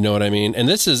that. You know what I mean? And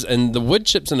the wood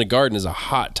chips in the garden is a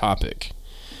hot topic.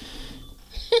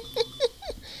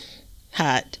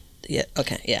 Hot. Yeah.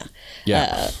 Okay. Yeah.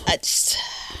 Yeah.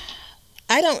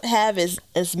 I don't have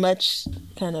as much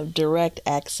kind of direct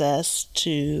access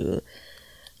to,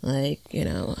 like,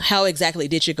 how exactly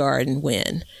did you garden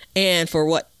when and for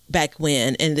what back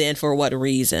when, and then for what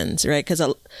reasons, right? Because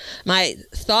my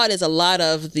thought is a lot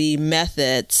of the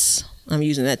methods, I'm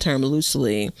using that term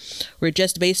loosely, were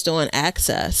just based on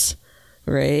access,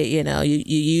 right? You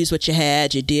use what you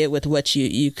had, you did with what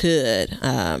you could,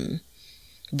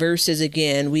 versus,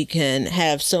 again, we can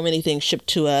have so many things shipped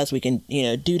to us. We can,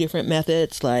 do different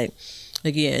methods. Like,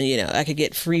 again, I could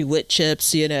get free wood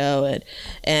chips,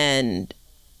 and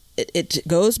it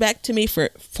goes back to me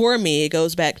for me. It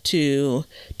goes back to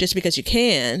just because you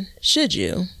can, should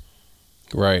you?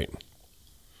 Right.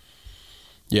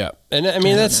 Yeah, and I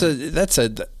mean that's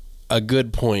a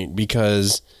good point,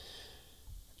 because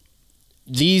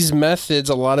these methods,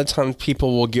 a lot of times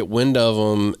people will get wind of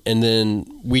them, and then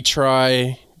we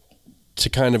try to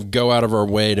kind of go out of our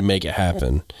way to make it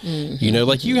happen. Mm-hmm. You know,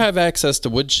 like you have access to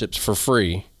wood chips for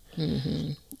free.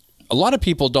 Mm-hmm. A lot of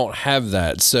people don't have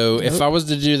that. So if I was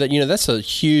to do that, you know, that's a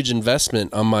huge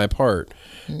investment on my part.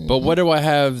 Mm-hmm. But what do I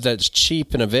have that's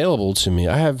cheap and available to me?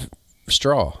 I have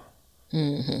straw.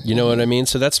 Mm-hmm. You know what I mean?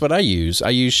 So that's what I use.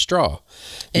 I use straw.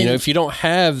 You know, if you don't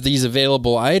have these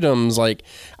available items, like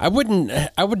I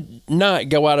would not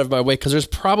go out of my way, because there's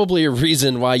probably a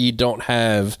reason why you don't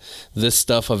have this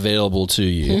stuff available to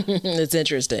you. It's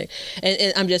interesting.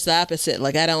 And I'm just the opposite.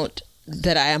 Like that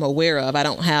I am aware of, I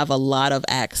don't have a lot of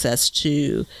access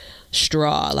to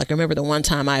straw. Like I remember the one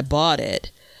time I bought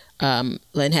it, and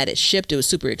had it shipped, it was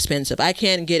super expensive. I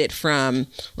can get it from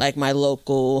like my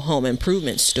local home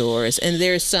improvement stores, and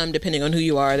there's some, depending on who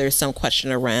you are, there's some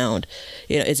question around,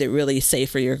 you know, is it really safe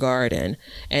for your garden?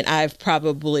 And I've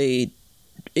probably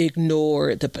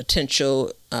ignored the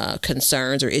potential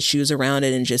concerns or issues around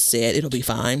it and just said it'll be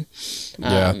fine.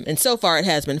 And so far it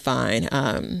has been fine.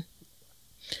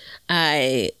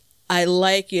 I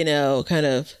like, you know, kind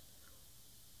of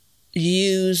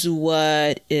use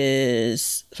what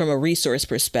is, from a resource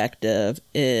perspective,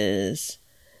 is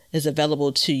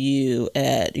available to you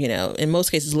at, you know, in most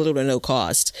cases, little to no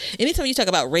cost. Anytime you talk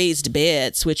about raised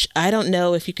beds, which I don't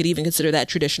know if you could even consider that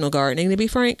traditional gardening, to be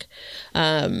frank.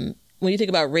 When you think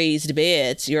about raised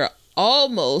beds, you're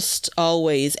almost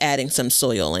always adding some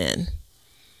soil in.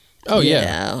 Oh, yeah.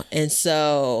 Know? And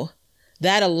so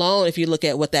that alone, if you look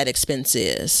at what that expense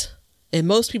is, and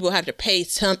most people have to pay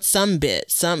some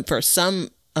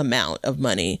amount of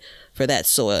money for that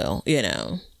soil, you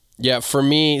know. Yeah, for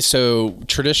me, so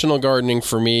traditional gardening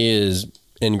for me is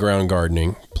in-ground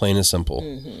gardening, plain and simple.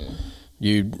 Mm-hmm.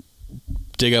 You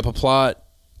dig up a plot,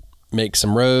 make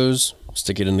some rows,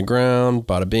 stick it in the ground,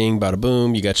 bada bing, bada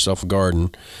boom, you got yourself a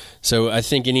garden. So I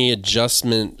think any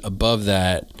adjustment above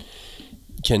that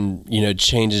can, you know,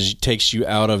 takes you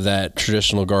out of that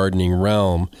traditional gardening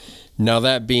realm. Now,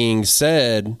 that being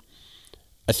said,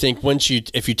 I think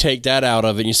if you take that out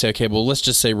of it and you say, okay, well, let's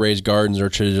just say raised gardens or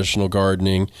traditional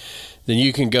gardening, then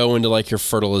you can go into like your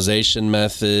fertilization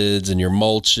methods and your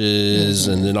mulches,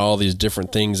 mm-hmm. and then all these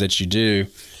different things that you do.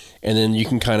 And then you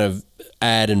can kind of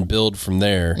add and build from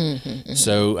there. Mm-hmm, mm-hmm.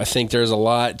 So I think there's a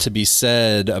lot to be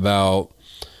said about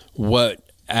what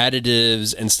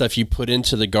additives and stuff you put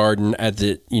into the garden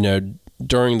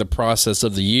during the process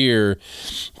of the year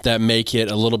that make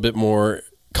it a little bit more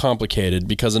complicated.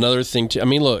 Because another thing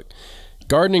look,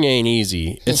 gardening ain't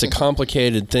easy. It's a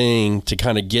complicated thing to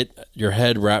kind of get your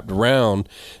head wrapped around.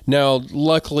 Now,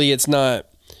 luckily it's not,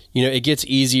 you know, it gets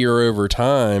easier over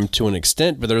time to an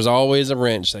extent, but there's always a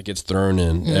wrench that gets thrown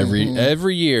in. Mm-hmm.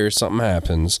 Every year something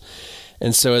happens.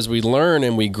 And so as we learn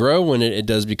and we grow in it, it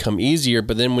does become easier.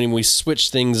 But then when we switch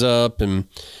things up and,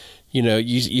 you know,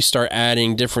 you start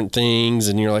adding different things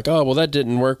and you're like, oh, well, that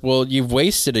didn't work. Well, you've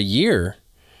wasted a year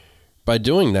by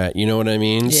doing that. You know what I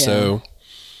mean? Yeah. So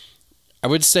I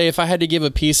would say if I had to give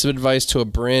a piece of advice to a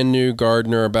brand new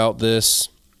gardener about this,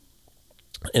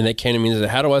 and they came to me and said,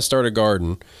 how do I start a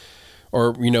garden?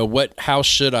 Or, you know, how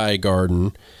should I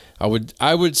garden? I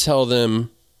would tell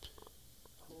them,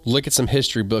 look at some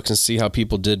history books and see how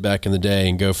people did back in the day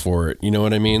and go for it. You know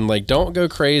what I mean? Like, don't go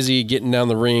crazy getting down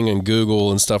the ring and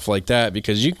Google and stuff like that,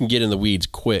 because you can get in the weeds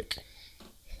quick.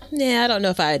 Yeah, I don't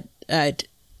know if I'd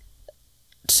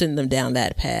send them down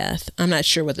that path. I'm not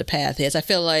sure what the path is. I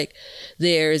feel like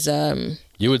there's...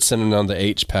 You would send them down the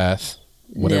H path.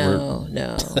 Whatever.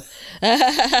 No.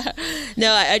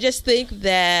 No, I just think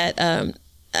that...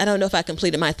 I don't know if I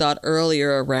completed my thought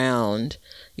earlier around...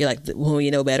 You're like, when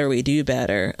we know better, we do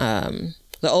better.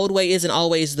 The old way isn't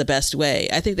always the best way.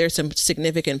 I think there's some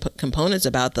significant components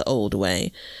about the old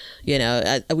way. You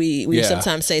know, we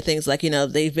sometimes say things like, you know,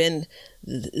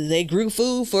 they grew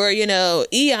food for, you know,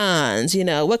 eons. You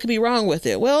know, what could be wrong with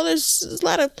it? Well, there's a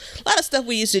lot of stuff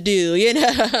we used to do. You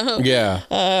know, yeah.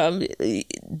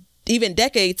 Even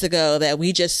decades ago that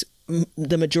we just.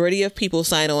 The majority of people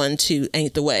sign on to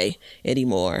ain't the way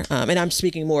anymore. And I'm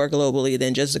speaking more globally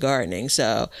than just the gardening.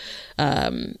 So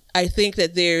I think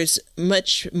that there's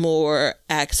much more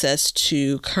access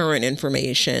to current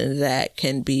information that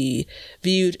can be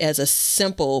viewed as a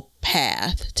simple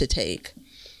path to take.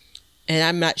 And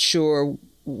I'm not sure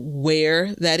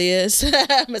where that is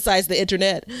besides the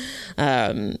internet.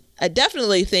 I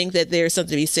definitely think that there's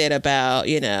something to be said about,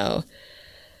 you know,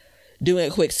 doing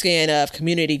a quick scan of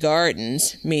community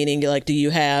gardens, meaning like, do you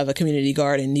have a community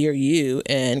garden near you,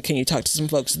 and can you talk to some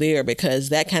folks there, because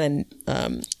that kind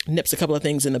of nips a couple of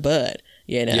things in the bud.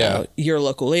 Your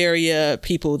local area,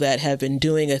 people that have been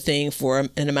doing a thing for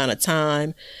an amount of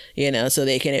time, so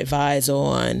they can advise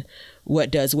on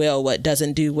what does well, what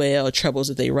doesn't do well, troubles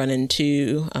that they run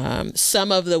into.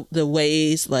 Some of the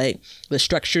ways, like the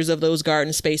structures of those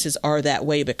garden spaces are that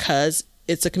way because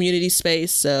it's a community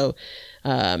space. So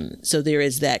there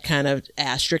is that kind of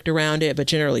asterisk around it. But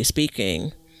generally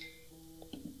speaking,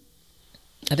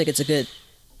 I think it's a good,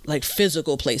 like,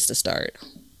 physical place to start.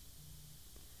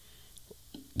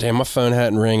 Damn, my phone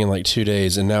hadn't rang in like 2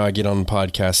 days, and now I get on the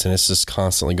podcast and it's just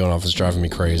constantly going off. It's driving me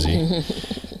crazy.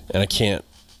 And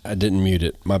I didn't mute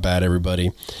it. My bad,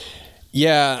 everybody.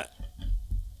 Yeah,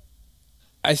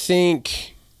 I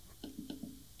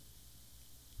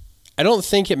don't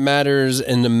think it matters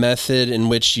in the method in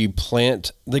which you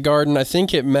plant the garden. I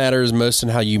think it matters most in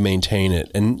how you maintain it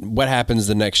and what happens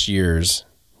the next years.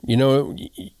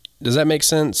 Does that make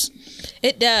sense?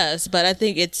 It does, but I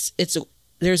think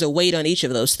there's a weight on each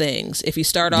of those things. If you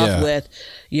start off with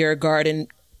your garden,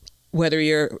 whether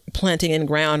you're planting in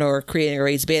ground or creating a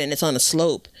raised bed, and it's on a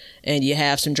slope and you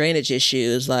have some drainage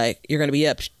issues, like, you're going to be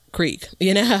up creek,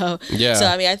 Yeah. So,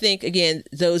 I think, again,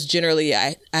 those generally,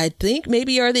 I think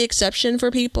maybe are the exception for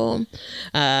people.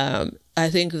 I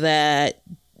think that,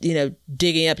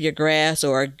 digging up your grass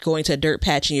or going to a dirt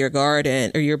patch in your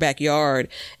garden or your backyard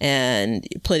and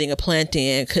putting a plant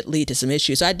in could lead to some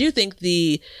issues. So I do think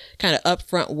the kind of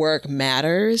upfront work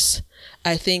matters.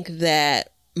 I think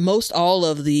that most all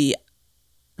of the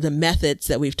methods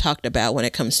that we've talked about when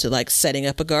it comes to, like, setting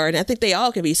up a garden, I think they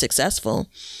all can be successful.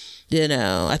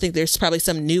 I think there's probably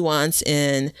some nuance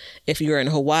in if you're in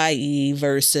Hawaii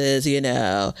versus,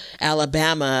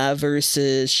 Alabama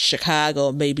versus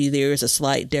Chicago. Maybe there's a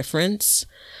slight difference,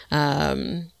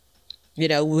 with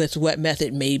what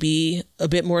method may be a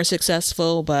bit more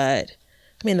successful. But,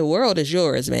 the world is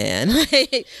yours, man. I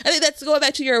think that's going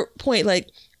back to your point, like,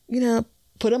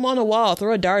 put them on a wall,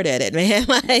 throw a dart at it, man.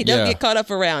 Like, don't get caught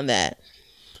up around that.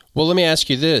 Well, let me ask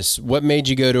you this. What made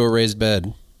you go to a raised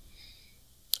bed?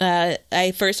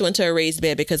 I first went to a raised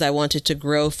bed because I wanted to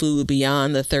grow food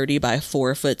beyond the 30 by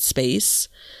 4 foot space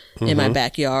in my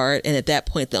backyard. And at that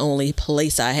point, the only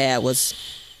place I had was,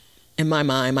 in my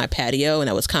mind, my patio, and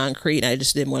that was concrete. And I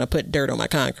just didn't want to put dirt on my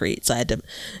concrete. So I had to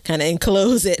kind of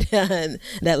enclose it. And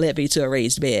that led me to a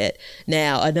raised bed.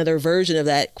 Now, another version of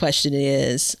that question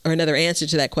is, or another answer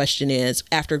to that question is,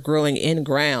 after growing in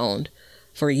ground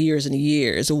for years and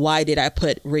years, why did I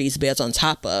put raised beds on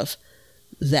top of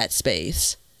that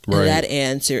space? Right. And that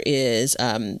answer is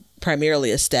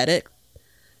primarily aesthetic.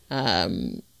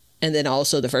 And then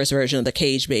also the first version of the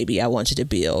cage baby I wanted to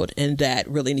build, and that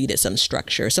really needed some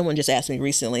structure. Someone just asked me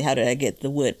recently, how did I get the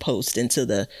wood post into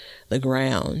the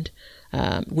ground?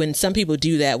 When some people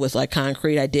do that with, like,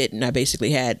 concrete, I didn't. I basically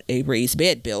had a raised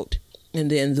bed built, and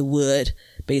then the wood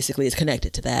basically is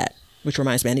connected to that, which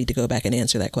reminds me I need to go back and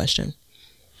answer that question.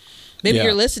 Maybe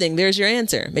you're listening. There's your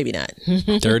answer. Maybe not.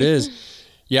 There it is.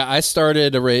 Yeah, I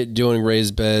started doing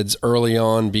raised beds early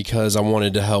on because I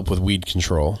wanted to help with weed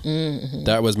control. Mm-hmm.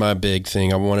 That was my big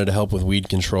thing. I wanted to help with weed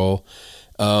control.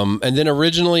 And then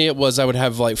originally it was I would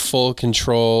have, like, full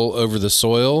control over the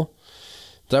soil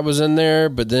that was in there.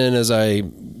 But then as I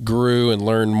grew and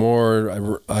learned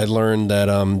more, I learned that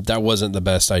that wasn't the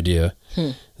best idea.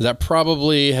 That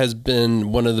probably has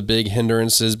been one of the big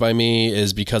hindrances by me,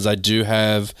 is because I do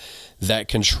have that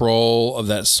control of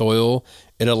that soil.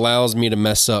 It allows me to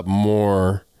mess up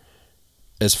more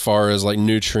as far as, like,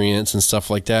 nutrients and stuff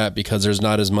like that, because there's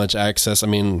not as much access.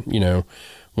 If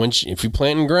you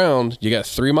plant in ground, you got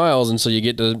 3 miles until you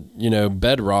get to,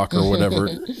 bedrock or whatever.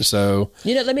 So,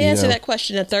 let me answer that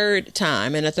question a third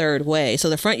time in a third way. So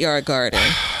the front yard garden.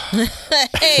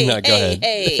 Hey.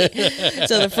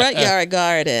 So the front yard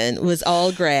garden was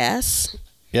all grass.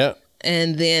 Yeah.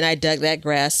 And then I dug that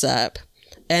grass up.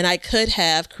 And I could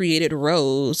have created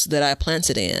rows that I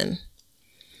planted in,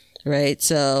 right?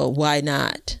 So why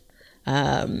not?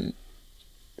 I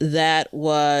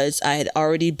had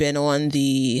already been on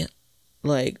the,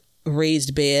 like,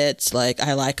 raised beds. Like,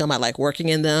 I like them. I like working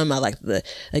in them. I like the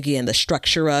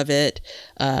structure of it.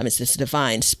 It's this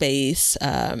defined space.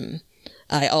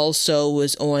 I also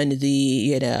was on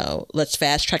the, let's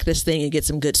fast track this thing and get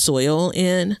some good soil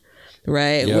in,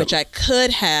 right? Yep. Which I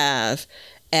could have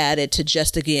added to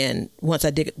just, again, once I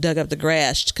dug up the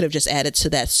grass, could have just added to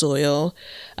that soil.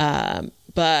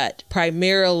 But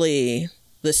primarily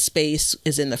the space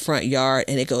is in the front yard,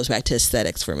 and it goes back to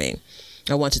aesthetics for me.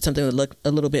 I wanted something to look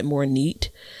a little bit more neat.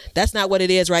 That's not what it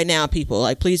is right now, people.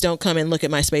 Like, please don't come and look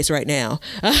at my space right now.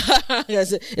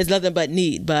 It's nothing but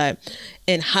neat. But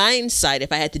in hindsight,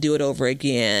 if I had to do it over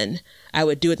again, I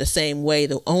would do it the same way.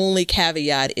 The only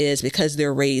caveat is because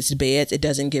they're raised beds, it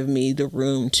doesn't give me the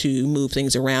room to move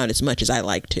things around as much as I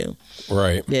like to.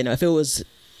 Right. You know, if it was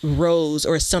rows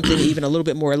or something even a little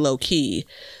bit more low key,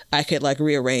 I could like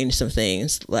rearrange some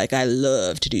things like I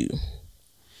love to do.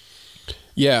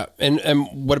 Yeah. And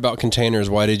what about containers?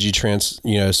 Why did you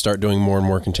start doing more and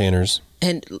more containers?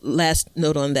 And last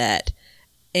note on that,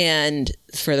 and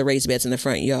for the raised beds in the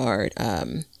front yard,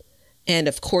 and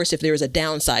of course, if there was a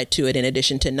downside to it, in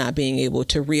addition to not being able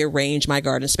to rearrange my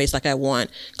garden space like I want,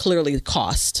 clearly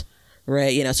cost,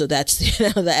 right? You know, so that's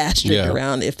the asterisk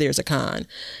around if there's a con.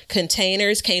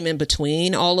 Containers came in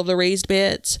between all of the raised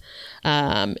beds.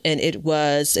 And it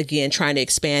was, again, trying to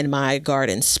expand my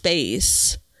garden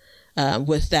space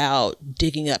without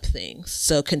digging up things.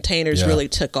 So containers really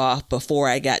took off before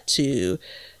I got to,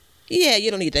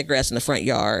 you don't need that grass in the front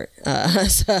yard.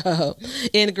 So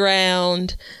in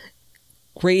ground,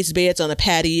 raised beds on the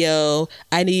patio.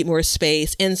 I need more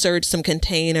space. Insert some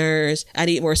containers. I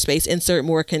need more space. Insert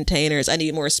more containers. I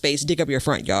need more space. Dig up your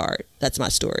front yard. That's my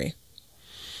story.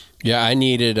 Yeah, I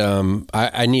needed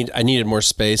I needed more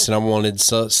space, and I wanted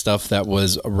stuff that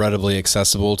was readily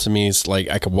accessible to me. It's like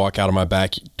I could walk out of my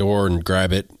back door and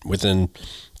grab it within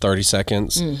 30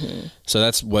 seconds. Mm-hmm. So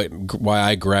that's why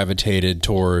I gravitated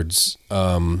towards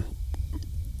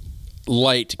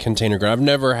light container garden. I've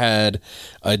never had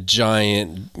a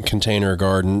giant container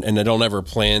garden, and I don't ever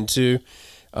plan to.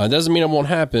 Doesn't mean it won't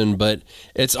happen, but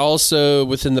it's also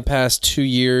within the past 2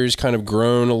 years kind of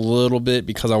grown a little bit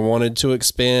because I wanted to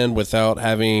expand without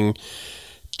having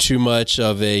too much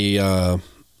of a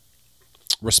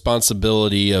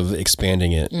responsibility of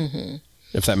expanding it. Mm-hmm.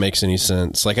 If that makes any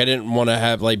sense. Like, I didn't want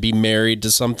to be married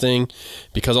to something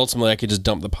because ultimately I could just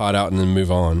dump the pot out and then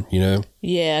move on, you know?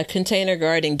 Yeah, container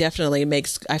gardening definitely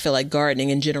makes, I feel like gardening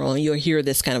in general, and you'll hear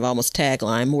this kind of almost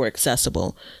tagline, more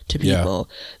accessible to people.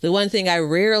 Yeah. The one thing I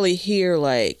rarely hear,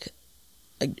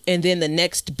 and then the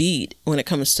next beat when it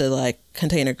comes to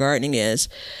container gardening is,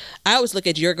 I always look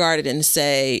at your garden and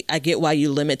say, I get why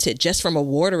you limit it just from a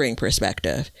watering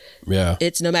perspective. Yeah.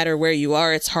 It's no matter where you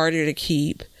are, it's harder to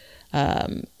keep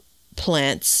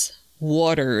plants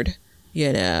watered,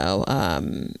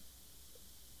 in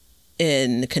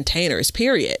containers,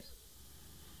 period.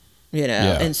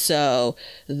 And so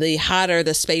the hotter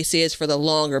the space is for the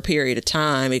longer period of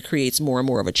time, it creates more and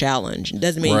more of a challenge. It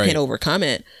doesn't mean you can't overcome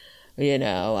it.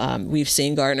 We've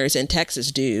seen gardeners in Texas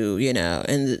do, in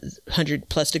 100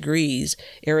 plus degrees,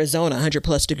 Arizona, 100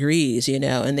 plus degrees,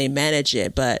 and they manage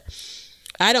it. But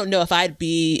I don't know if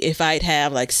I'd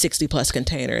have 60 plus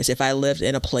containers if I lived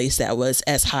in a place that was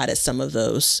as hot as some of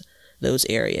those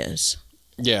areas.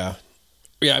 Yeah.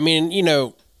 Yeah. I mean,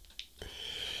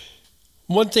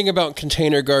 one thing about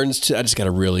container gardens too, I just got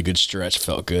a really good stretch.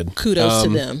 Felt good. Kudos to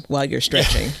them while you're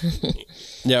stretching.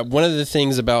 Yeah. One of the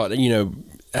things about,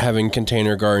 having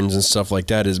container gardens and stuff like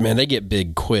that is, man, they get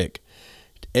big quick.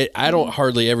 I don't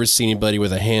hardly ever see anybody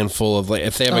with a handful of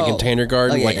if they have a container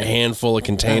garden, a handful of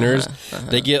containers,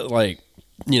 they get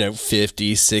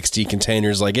 50, 60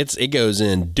 containers. It goes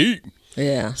in deep.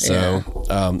 Yeah. So,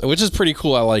 which is pretty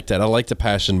cool. I like that. I like the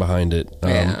passion behind it.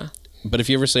 But if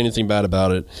you ever say anything bad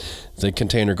about it, the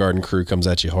container garden crew comes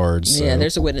at you hard. So. Yeah,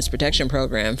 there's a witness protection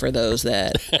program for those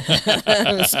that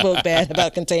spoke bad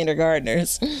about container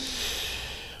gardeners.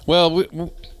 Well,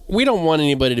 we don't want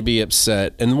anybody to be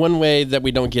upset. And one way that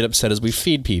we don't get upset is we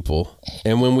feed people.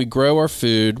 And when we grow our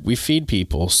food, we feed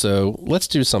people. So let's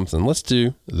do something. Let's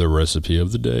do the recipe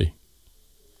of the day.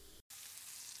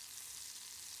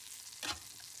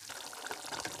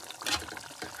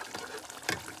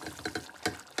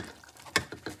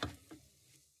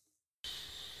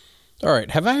 All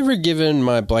right. Have I ever given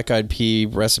my black-eyed pea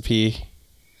recipe?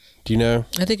 Do you know?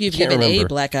 I think you've given a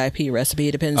black-eyed pea recipe.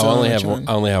 It depends on which one.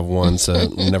 I only have one, so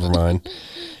never mind.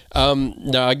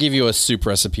 No, I'll give you a soup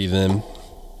recipe then.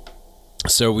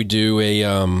 So we do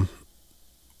a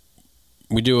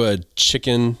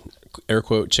chicken, air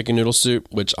quote, chicken noodle soup,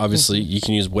 which obviously you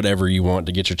can use whatever you want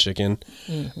to get your chicken.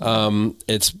 Mm-hmm.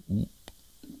 It's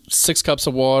 6 cups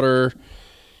of water.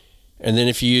 And then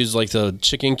if you use the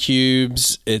chicken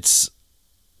cubes, it's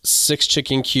 6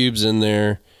 chicken cubes in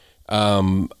there.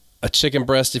 A chicken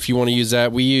breast, if you want to use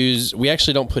that. We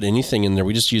actually don't put anything in there.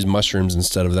 We just use mushrooms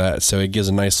instead of that. So it gives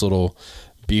a nice little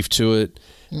beef to it.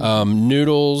 Mm-hmm.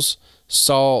 Noodles,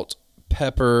 salt,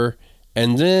 pepper.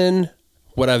 And then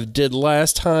what I did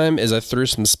last time is I threw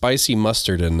some spicy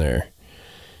mustard in there.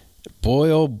 Boy,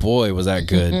 oh boy, was that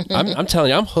good. I'm telling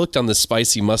you, I'm hooked on the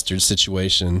spicy mustard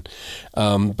situation.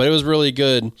 But it was really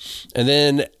good. And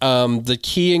then the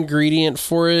key ingredient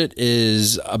for it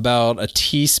is about a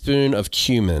teaspoon of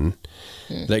cumin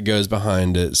that goes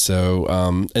behind it. So,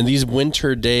 and these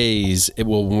winter days, it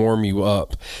will warm you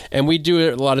up. And we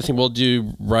do a lot of things. We'll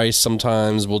do rice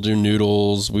sometimes. We'll do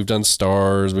noodles. We've done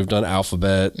stars. We've done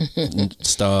alphabet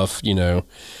stuff, you know.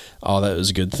 All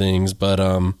those good things, but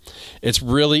it's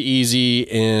really easy,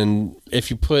 and if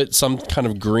you put some kind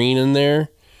of green in there,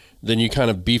 then you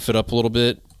kind of beef it up a little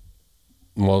bit.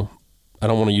 Well, I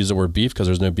don't want to use the word beef because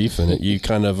there's no beef in it. You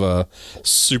kind of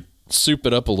soup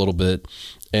it up a little bit,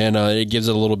 and it gives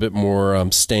it a little bit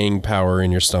more staying power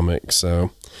in your stomach.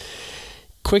 So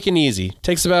quick and easy.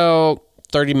 Takes about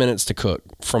 30 minutes to cook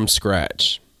from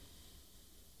scratch.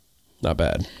 Not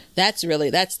bad. That's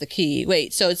the key.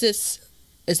 Wait, so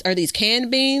are these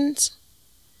canned beans?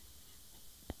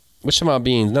 Which of my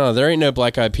beans? No, there ain't no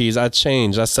black eyed peas. I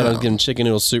changed. I said I was getting chicken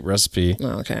noodle soup recipe.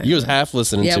 Oh, okay. You was half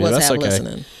listening to it. That's okay.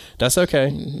 Listening. That's okay.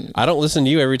 Mm-hmm. I don't listen to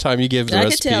you every time you give the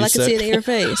recipe. I can see it in your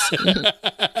face.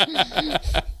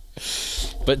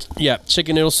 But yeah,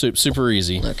 chicken noodle soup, super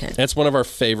easy. Okay. That's one of our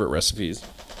favorite recipes.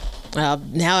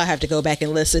 Now I have to go back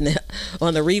and listen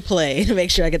on the replay to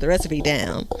make sure I get the recipe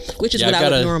down, which is what I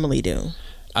would normally do.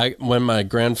 When my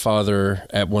grandfather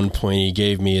at one point, he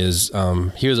gave me his,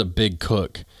 he was a big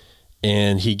cook,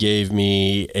 and he gave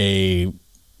me a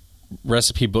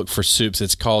recipe book for soups.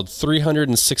 It's called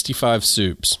 365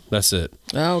 Soups. That's it.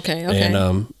 Oh, okay.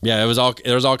 And there was all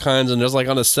kinds, and there's like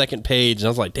on the second page, and I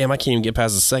was like, damn, I can't even get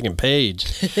past the second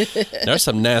page. There's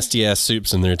some nasty ass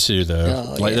soups in there too,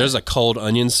 though. There's a cold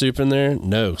onion soup in there.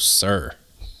 No, sir.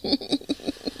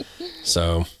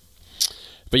 So,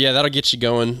 but yeah, that'll get you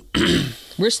going.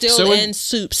 We're still in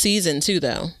soup season too,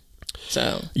 though.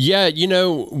 So yeah,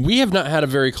 we have not had a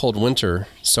very cold winter,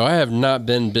 so I have not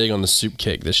been big on the soup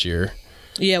kick this year.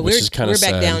 Yeah, we're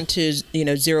back down to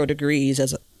 0 degrees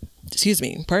as a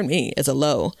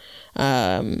low.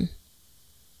 And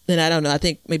I don't know. I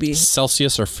think maybe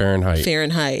Celsius or Fahrenheit.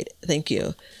 Fahrenheit. Thank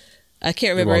you. I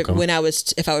can't remember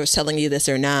if I was telling you this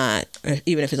or not, or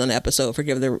even if it's on the episode.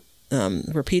 Forgive the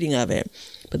repeating of it.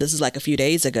 But this is like a few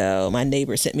days ago. My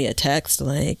neighbor sent me a text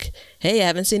like, hey, I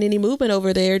haven't seen any movement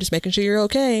over there. Just making sure you're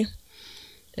okay.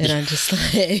 And I'm just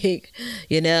like,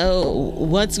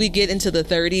 once we get into the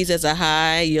 30s as a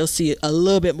high, you'll see a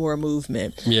little bit more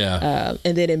movement. Yeah.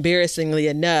 And then embarrassingly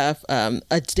enough,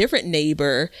 a different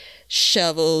neighbor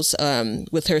shovels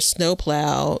with her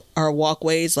snowplow our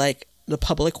walkways, like the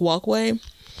public walkway.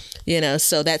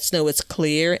 So that snow is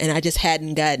clear. And I just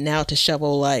hadn't gotten out to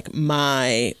shovel like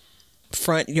my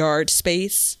front yard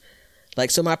space.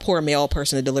 So my poor mail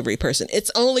person, the delivery person, it's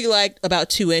only like about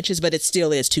 2 inches, but it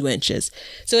still is 2 inches.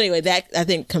 So anyway, that I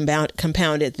think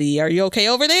compounded the, are you okay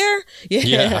over there?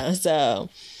 Yeah. So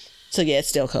yeah, it's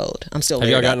still cold. I'm still. Have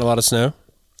y'all gotten a lot of snow?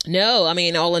 No, I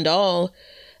mean, all in all,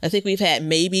 I think we've had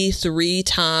maybe 3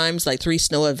 times, like 3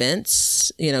 snow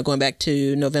events, going back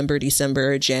to November,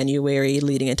 December, January,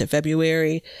 leading into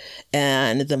February.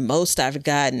 And the most I've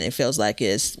gotten, it feels like,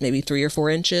 is maybe 3 or 4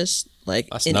 inches,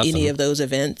 That's in nothing. any of those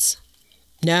events.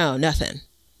 No, nothing.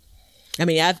 I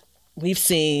mean, we've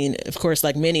seen, of course,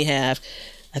 like many have,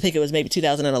 I think it was maybe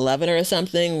 2011 or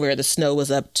something, where the snow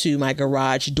was up to my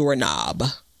garage doorknob.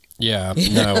 Yeah,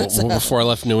 no. Before I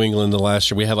left New England the last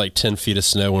year, we had like 10 feet of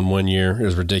snow in 1 year. It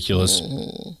was ridiculous.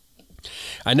 Mm-hmm.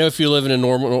 I know if you live in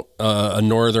a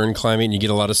northern climate and you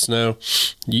get a lot of snow,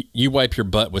 you wipe your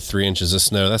butt with 3 inches of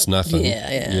snow. That's nothing.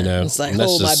 Yeah. It's like,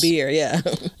 hold my beer, yeah.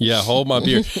 Yeah, hold my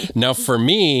beer. Now, for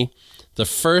me, the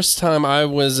first time I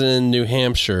was in New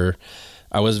Hampshire,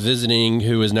 I was visiting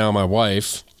who is now my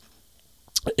wife,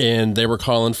 and they were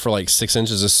calling for like 6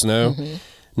 inches of snow. Mm-hmm.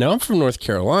 Now I'm from North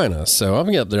Carolina, so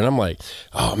I'm up there and I'm like,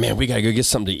 oh man, we got to go get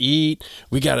something to eat.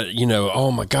 We got to, oh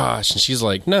my gosh. And she's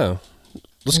like, no,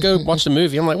 let's go watch the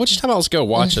movie. I'm like, what you talking about? Let's go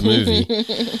watch a movie.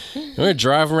 And we're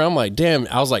driving around. I'm like, damn,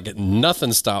 I was like,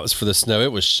 nothing stops for the snow.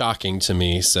 It was shocking to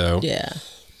me. So yeah.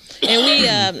 And we,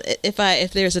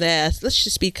 if there's an ask, let's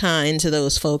just be kind to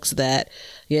those folks that,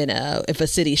 if a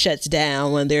city shuts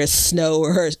down when there's snow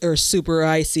or super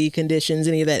icy conditions,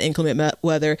 any of that inclement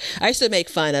weather. I used to make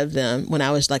fun of them when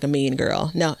I was like a mean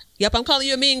girl. No, yep, I'm calling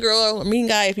you a mean girl or a mean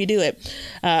guy if you do it.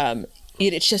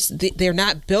 It's just they're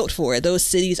not built for it. Those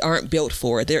cities aren't built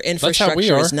for it. Their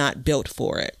infrastructure is not built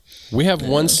for it. We have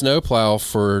one snowplow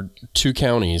for 2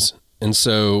 counties, and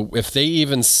so if they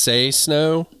even say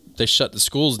snow, they shut the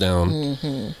schools down.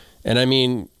 Mm-hmm. And I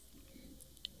mean,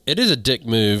 It is a dick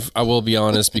move, I will be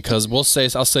honest, because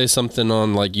I'll say something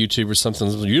on like YouTube or something.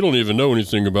 You don't even know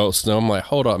anything about snow. I'm like,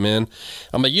 hold up, man.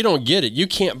 I'm like, you don't get it. You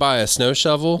can't buy a snow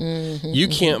shovel. Mm-hmm, you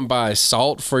can't buy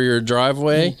salt for your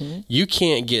driveway. Mm-hmm. You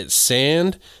can't get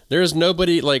sand. There's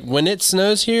nobody, like, when it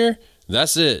snows here,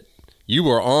 that's it. You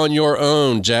are on your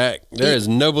own, Jack. There is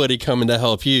nobody coming to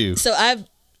help you. So I've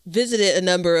visited a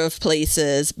number of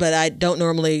places, but I don't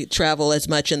normally travel as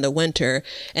much in the winter,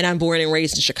 and I'm born and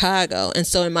raised in Chicago. And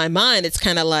so in my mind, it's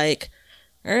kind of like,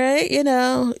 all right,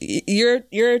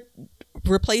 you're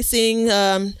replacing,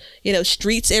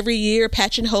 streets every year,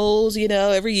 patching holes,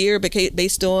 every year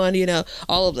based on,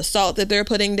 all of the salt that they're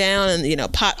putting down, and,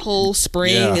 pothole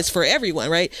spraying is for everyone,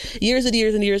 right? Years and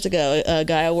years and years ago, a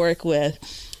guy I work with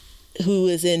who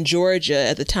was in Georgia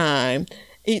at the time,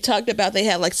 he talked about they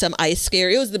had like some ice scare.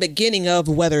 It was the beginning of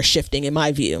weather shifting, in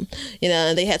my view.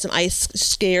 And they had some ice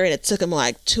scare, and it took him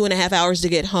like 2.5 hours to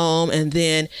get home. And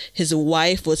then his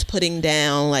wife was putting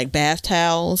down like bath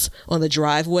towels on the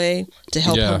driveway to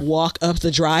help him walk up the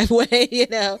driveway,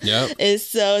 Yep. And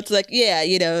so it's like,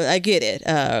 I get it.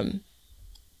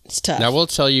 It's tough. Now, I will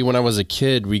tell you, when I was a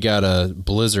kid, we got a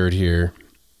blizzard here.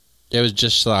 It was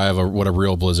just shy of what a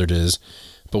real blizzard is.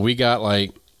 But we got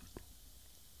like,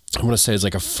 I want to say it's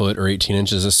like a foot or 18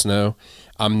 inches of snow.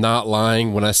 I'm not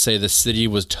lying when I say the city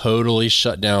was totally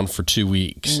shut down for 2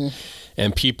 weeks.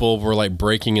 And people were like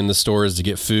breaking in the stores to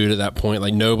get food at that point.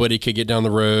 Like nobody could get down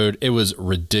the road. It was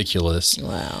ridiculous.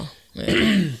 Wow.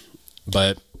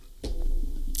 But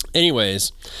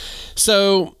anyways,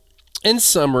 so in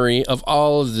summary of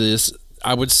all of this,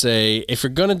 I would say if you're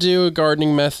going to do a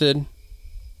gardening method,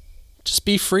 just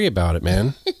be free about it,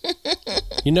 man.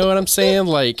 You know what I'm saying?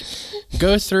 Like,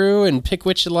 go through and pick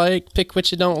what you like, pick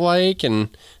what you don't like, and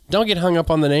don't get hung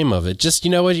up on the name of it. Just, you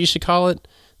know what you should call it?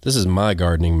 This is my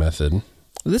gardening method.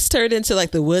 This turned into like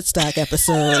the Woodstock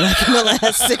episode, like in the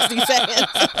last 60 seconds.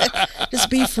 Just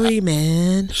be free,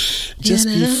 man. Just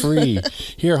be free.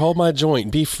 Here, hold my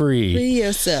joint. Be free. Free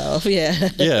yourself, yeah.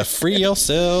 Yeah, free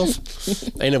yourself.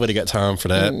 Ain't nobody got time for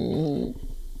that.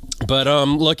 But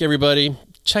look, everybody,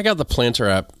 check out the Planter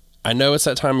app. I know it's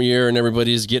that time of year and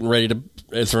everybody's getting ready to,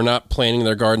 if they're not planting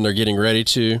their garden, they're getting ready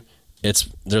to.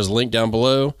 There's a link down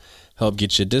below. Help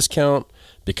get you a discount.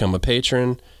 Become a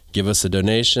patron. Give us a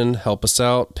donation. Help us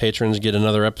out. Patrons get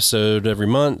another episode every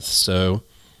month. So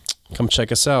come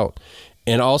check us out.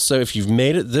 And also, if you've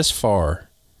made it this far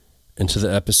into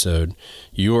the episode,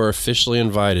 you are officially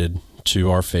invited to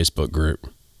our Facebook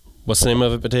group. What's the name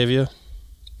of it, Batavia?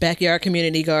 Backyard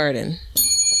Community Garden.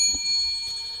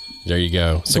 There you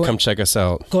go. So come check us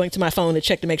out. Going to my phone to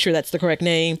check to make sure that's the correct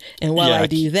name. And while I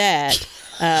do that,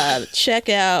 check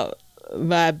out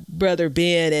my brother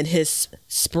Ben and his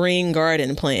spring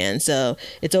garden plan. So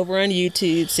it's over on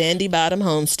YouTube, Sandy Bottom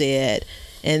Homestead.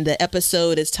 And the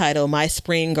episode is titled My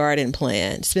Spring Garden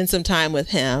Plan. Spend some time with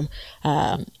him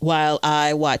while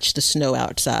I watch the snow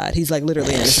outside. He's like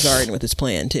literally in his garden with his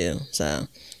plan too. So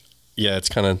yeah, it's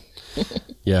kind of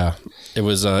it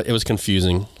was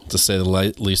confusing to say the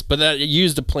least, but that it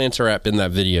used the Planter app in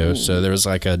that video, so there was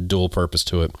like a dual purpose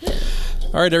to it.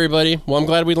 All right, everybody. Well, I'm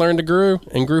glad we learned to grew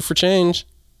and grew for change.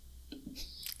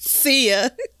 See ya.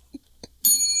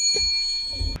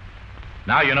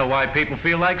 Now you know why people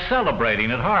feel like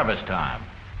celebrating at harvest time.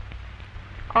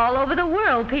 All over the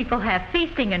world, people have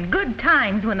feasting and good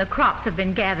times when the crops have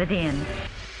been gathered in.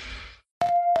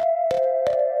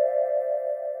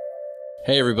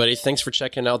 Hey, everybody. Thanks for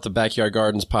checking out the Backyard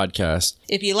Gardens podcast.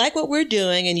 If you like what we're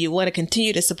doing and you want to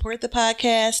continue to support the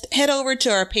podcast, head over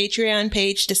to our Patreon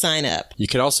page to sign up. You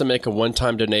can also make a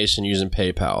one-time donation using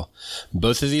PayPal.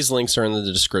 Both of these links are in the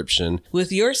description.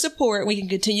 With your support, we can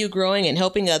continue growing and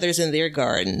helping others in their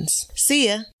gardens. See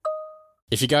ya.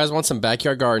 If you guys want some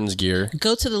Backyard Gardens gear,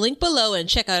 go to the link below and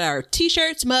check out our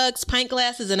t-shirts, mugs, pint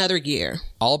glasses, and other gear.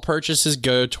 All purchases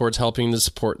go towards helping to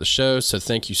support the show, so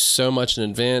thank you so much in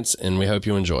advance, and we hope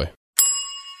you enjoy.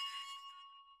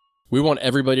 We want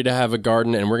everybody to have a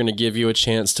garden, and we're going to give you a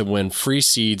chance to win free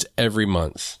seeds every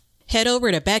month. Head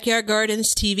over to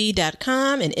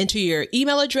backyardgardenstv.com and enter your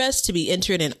email address to be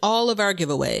entered in all of our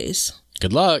giveaways.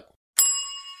 Good luck.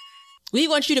 We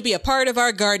want you to be a part of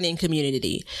our gardening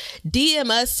community. DM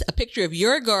us a picture of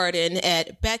your garden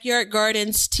at Backyard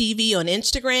Gardens TV on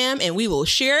Instagram, and we will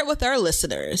share it with our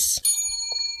listeners.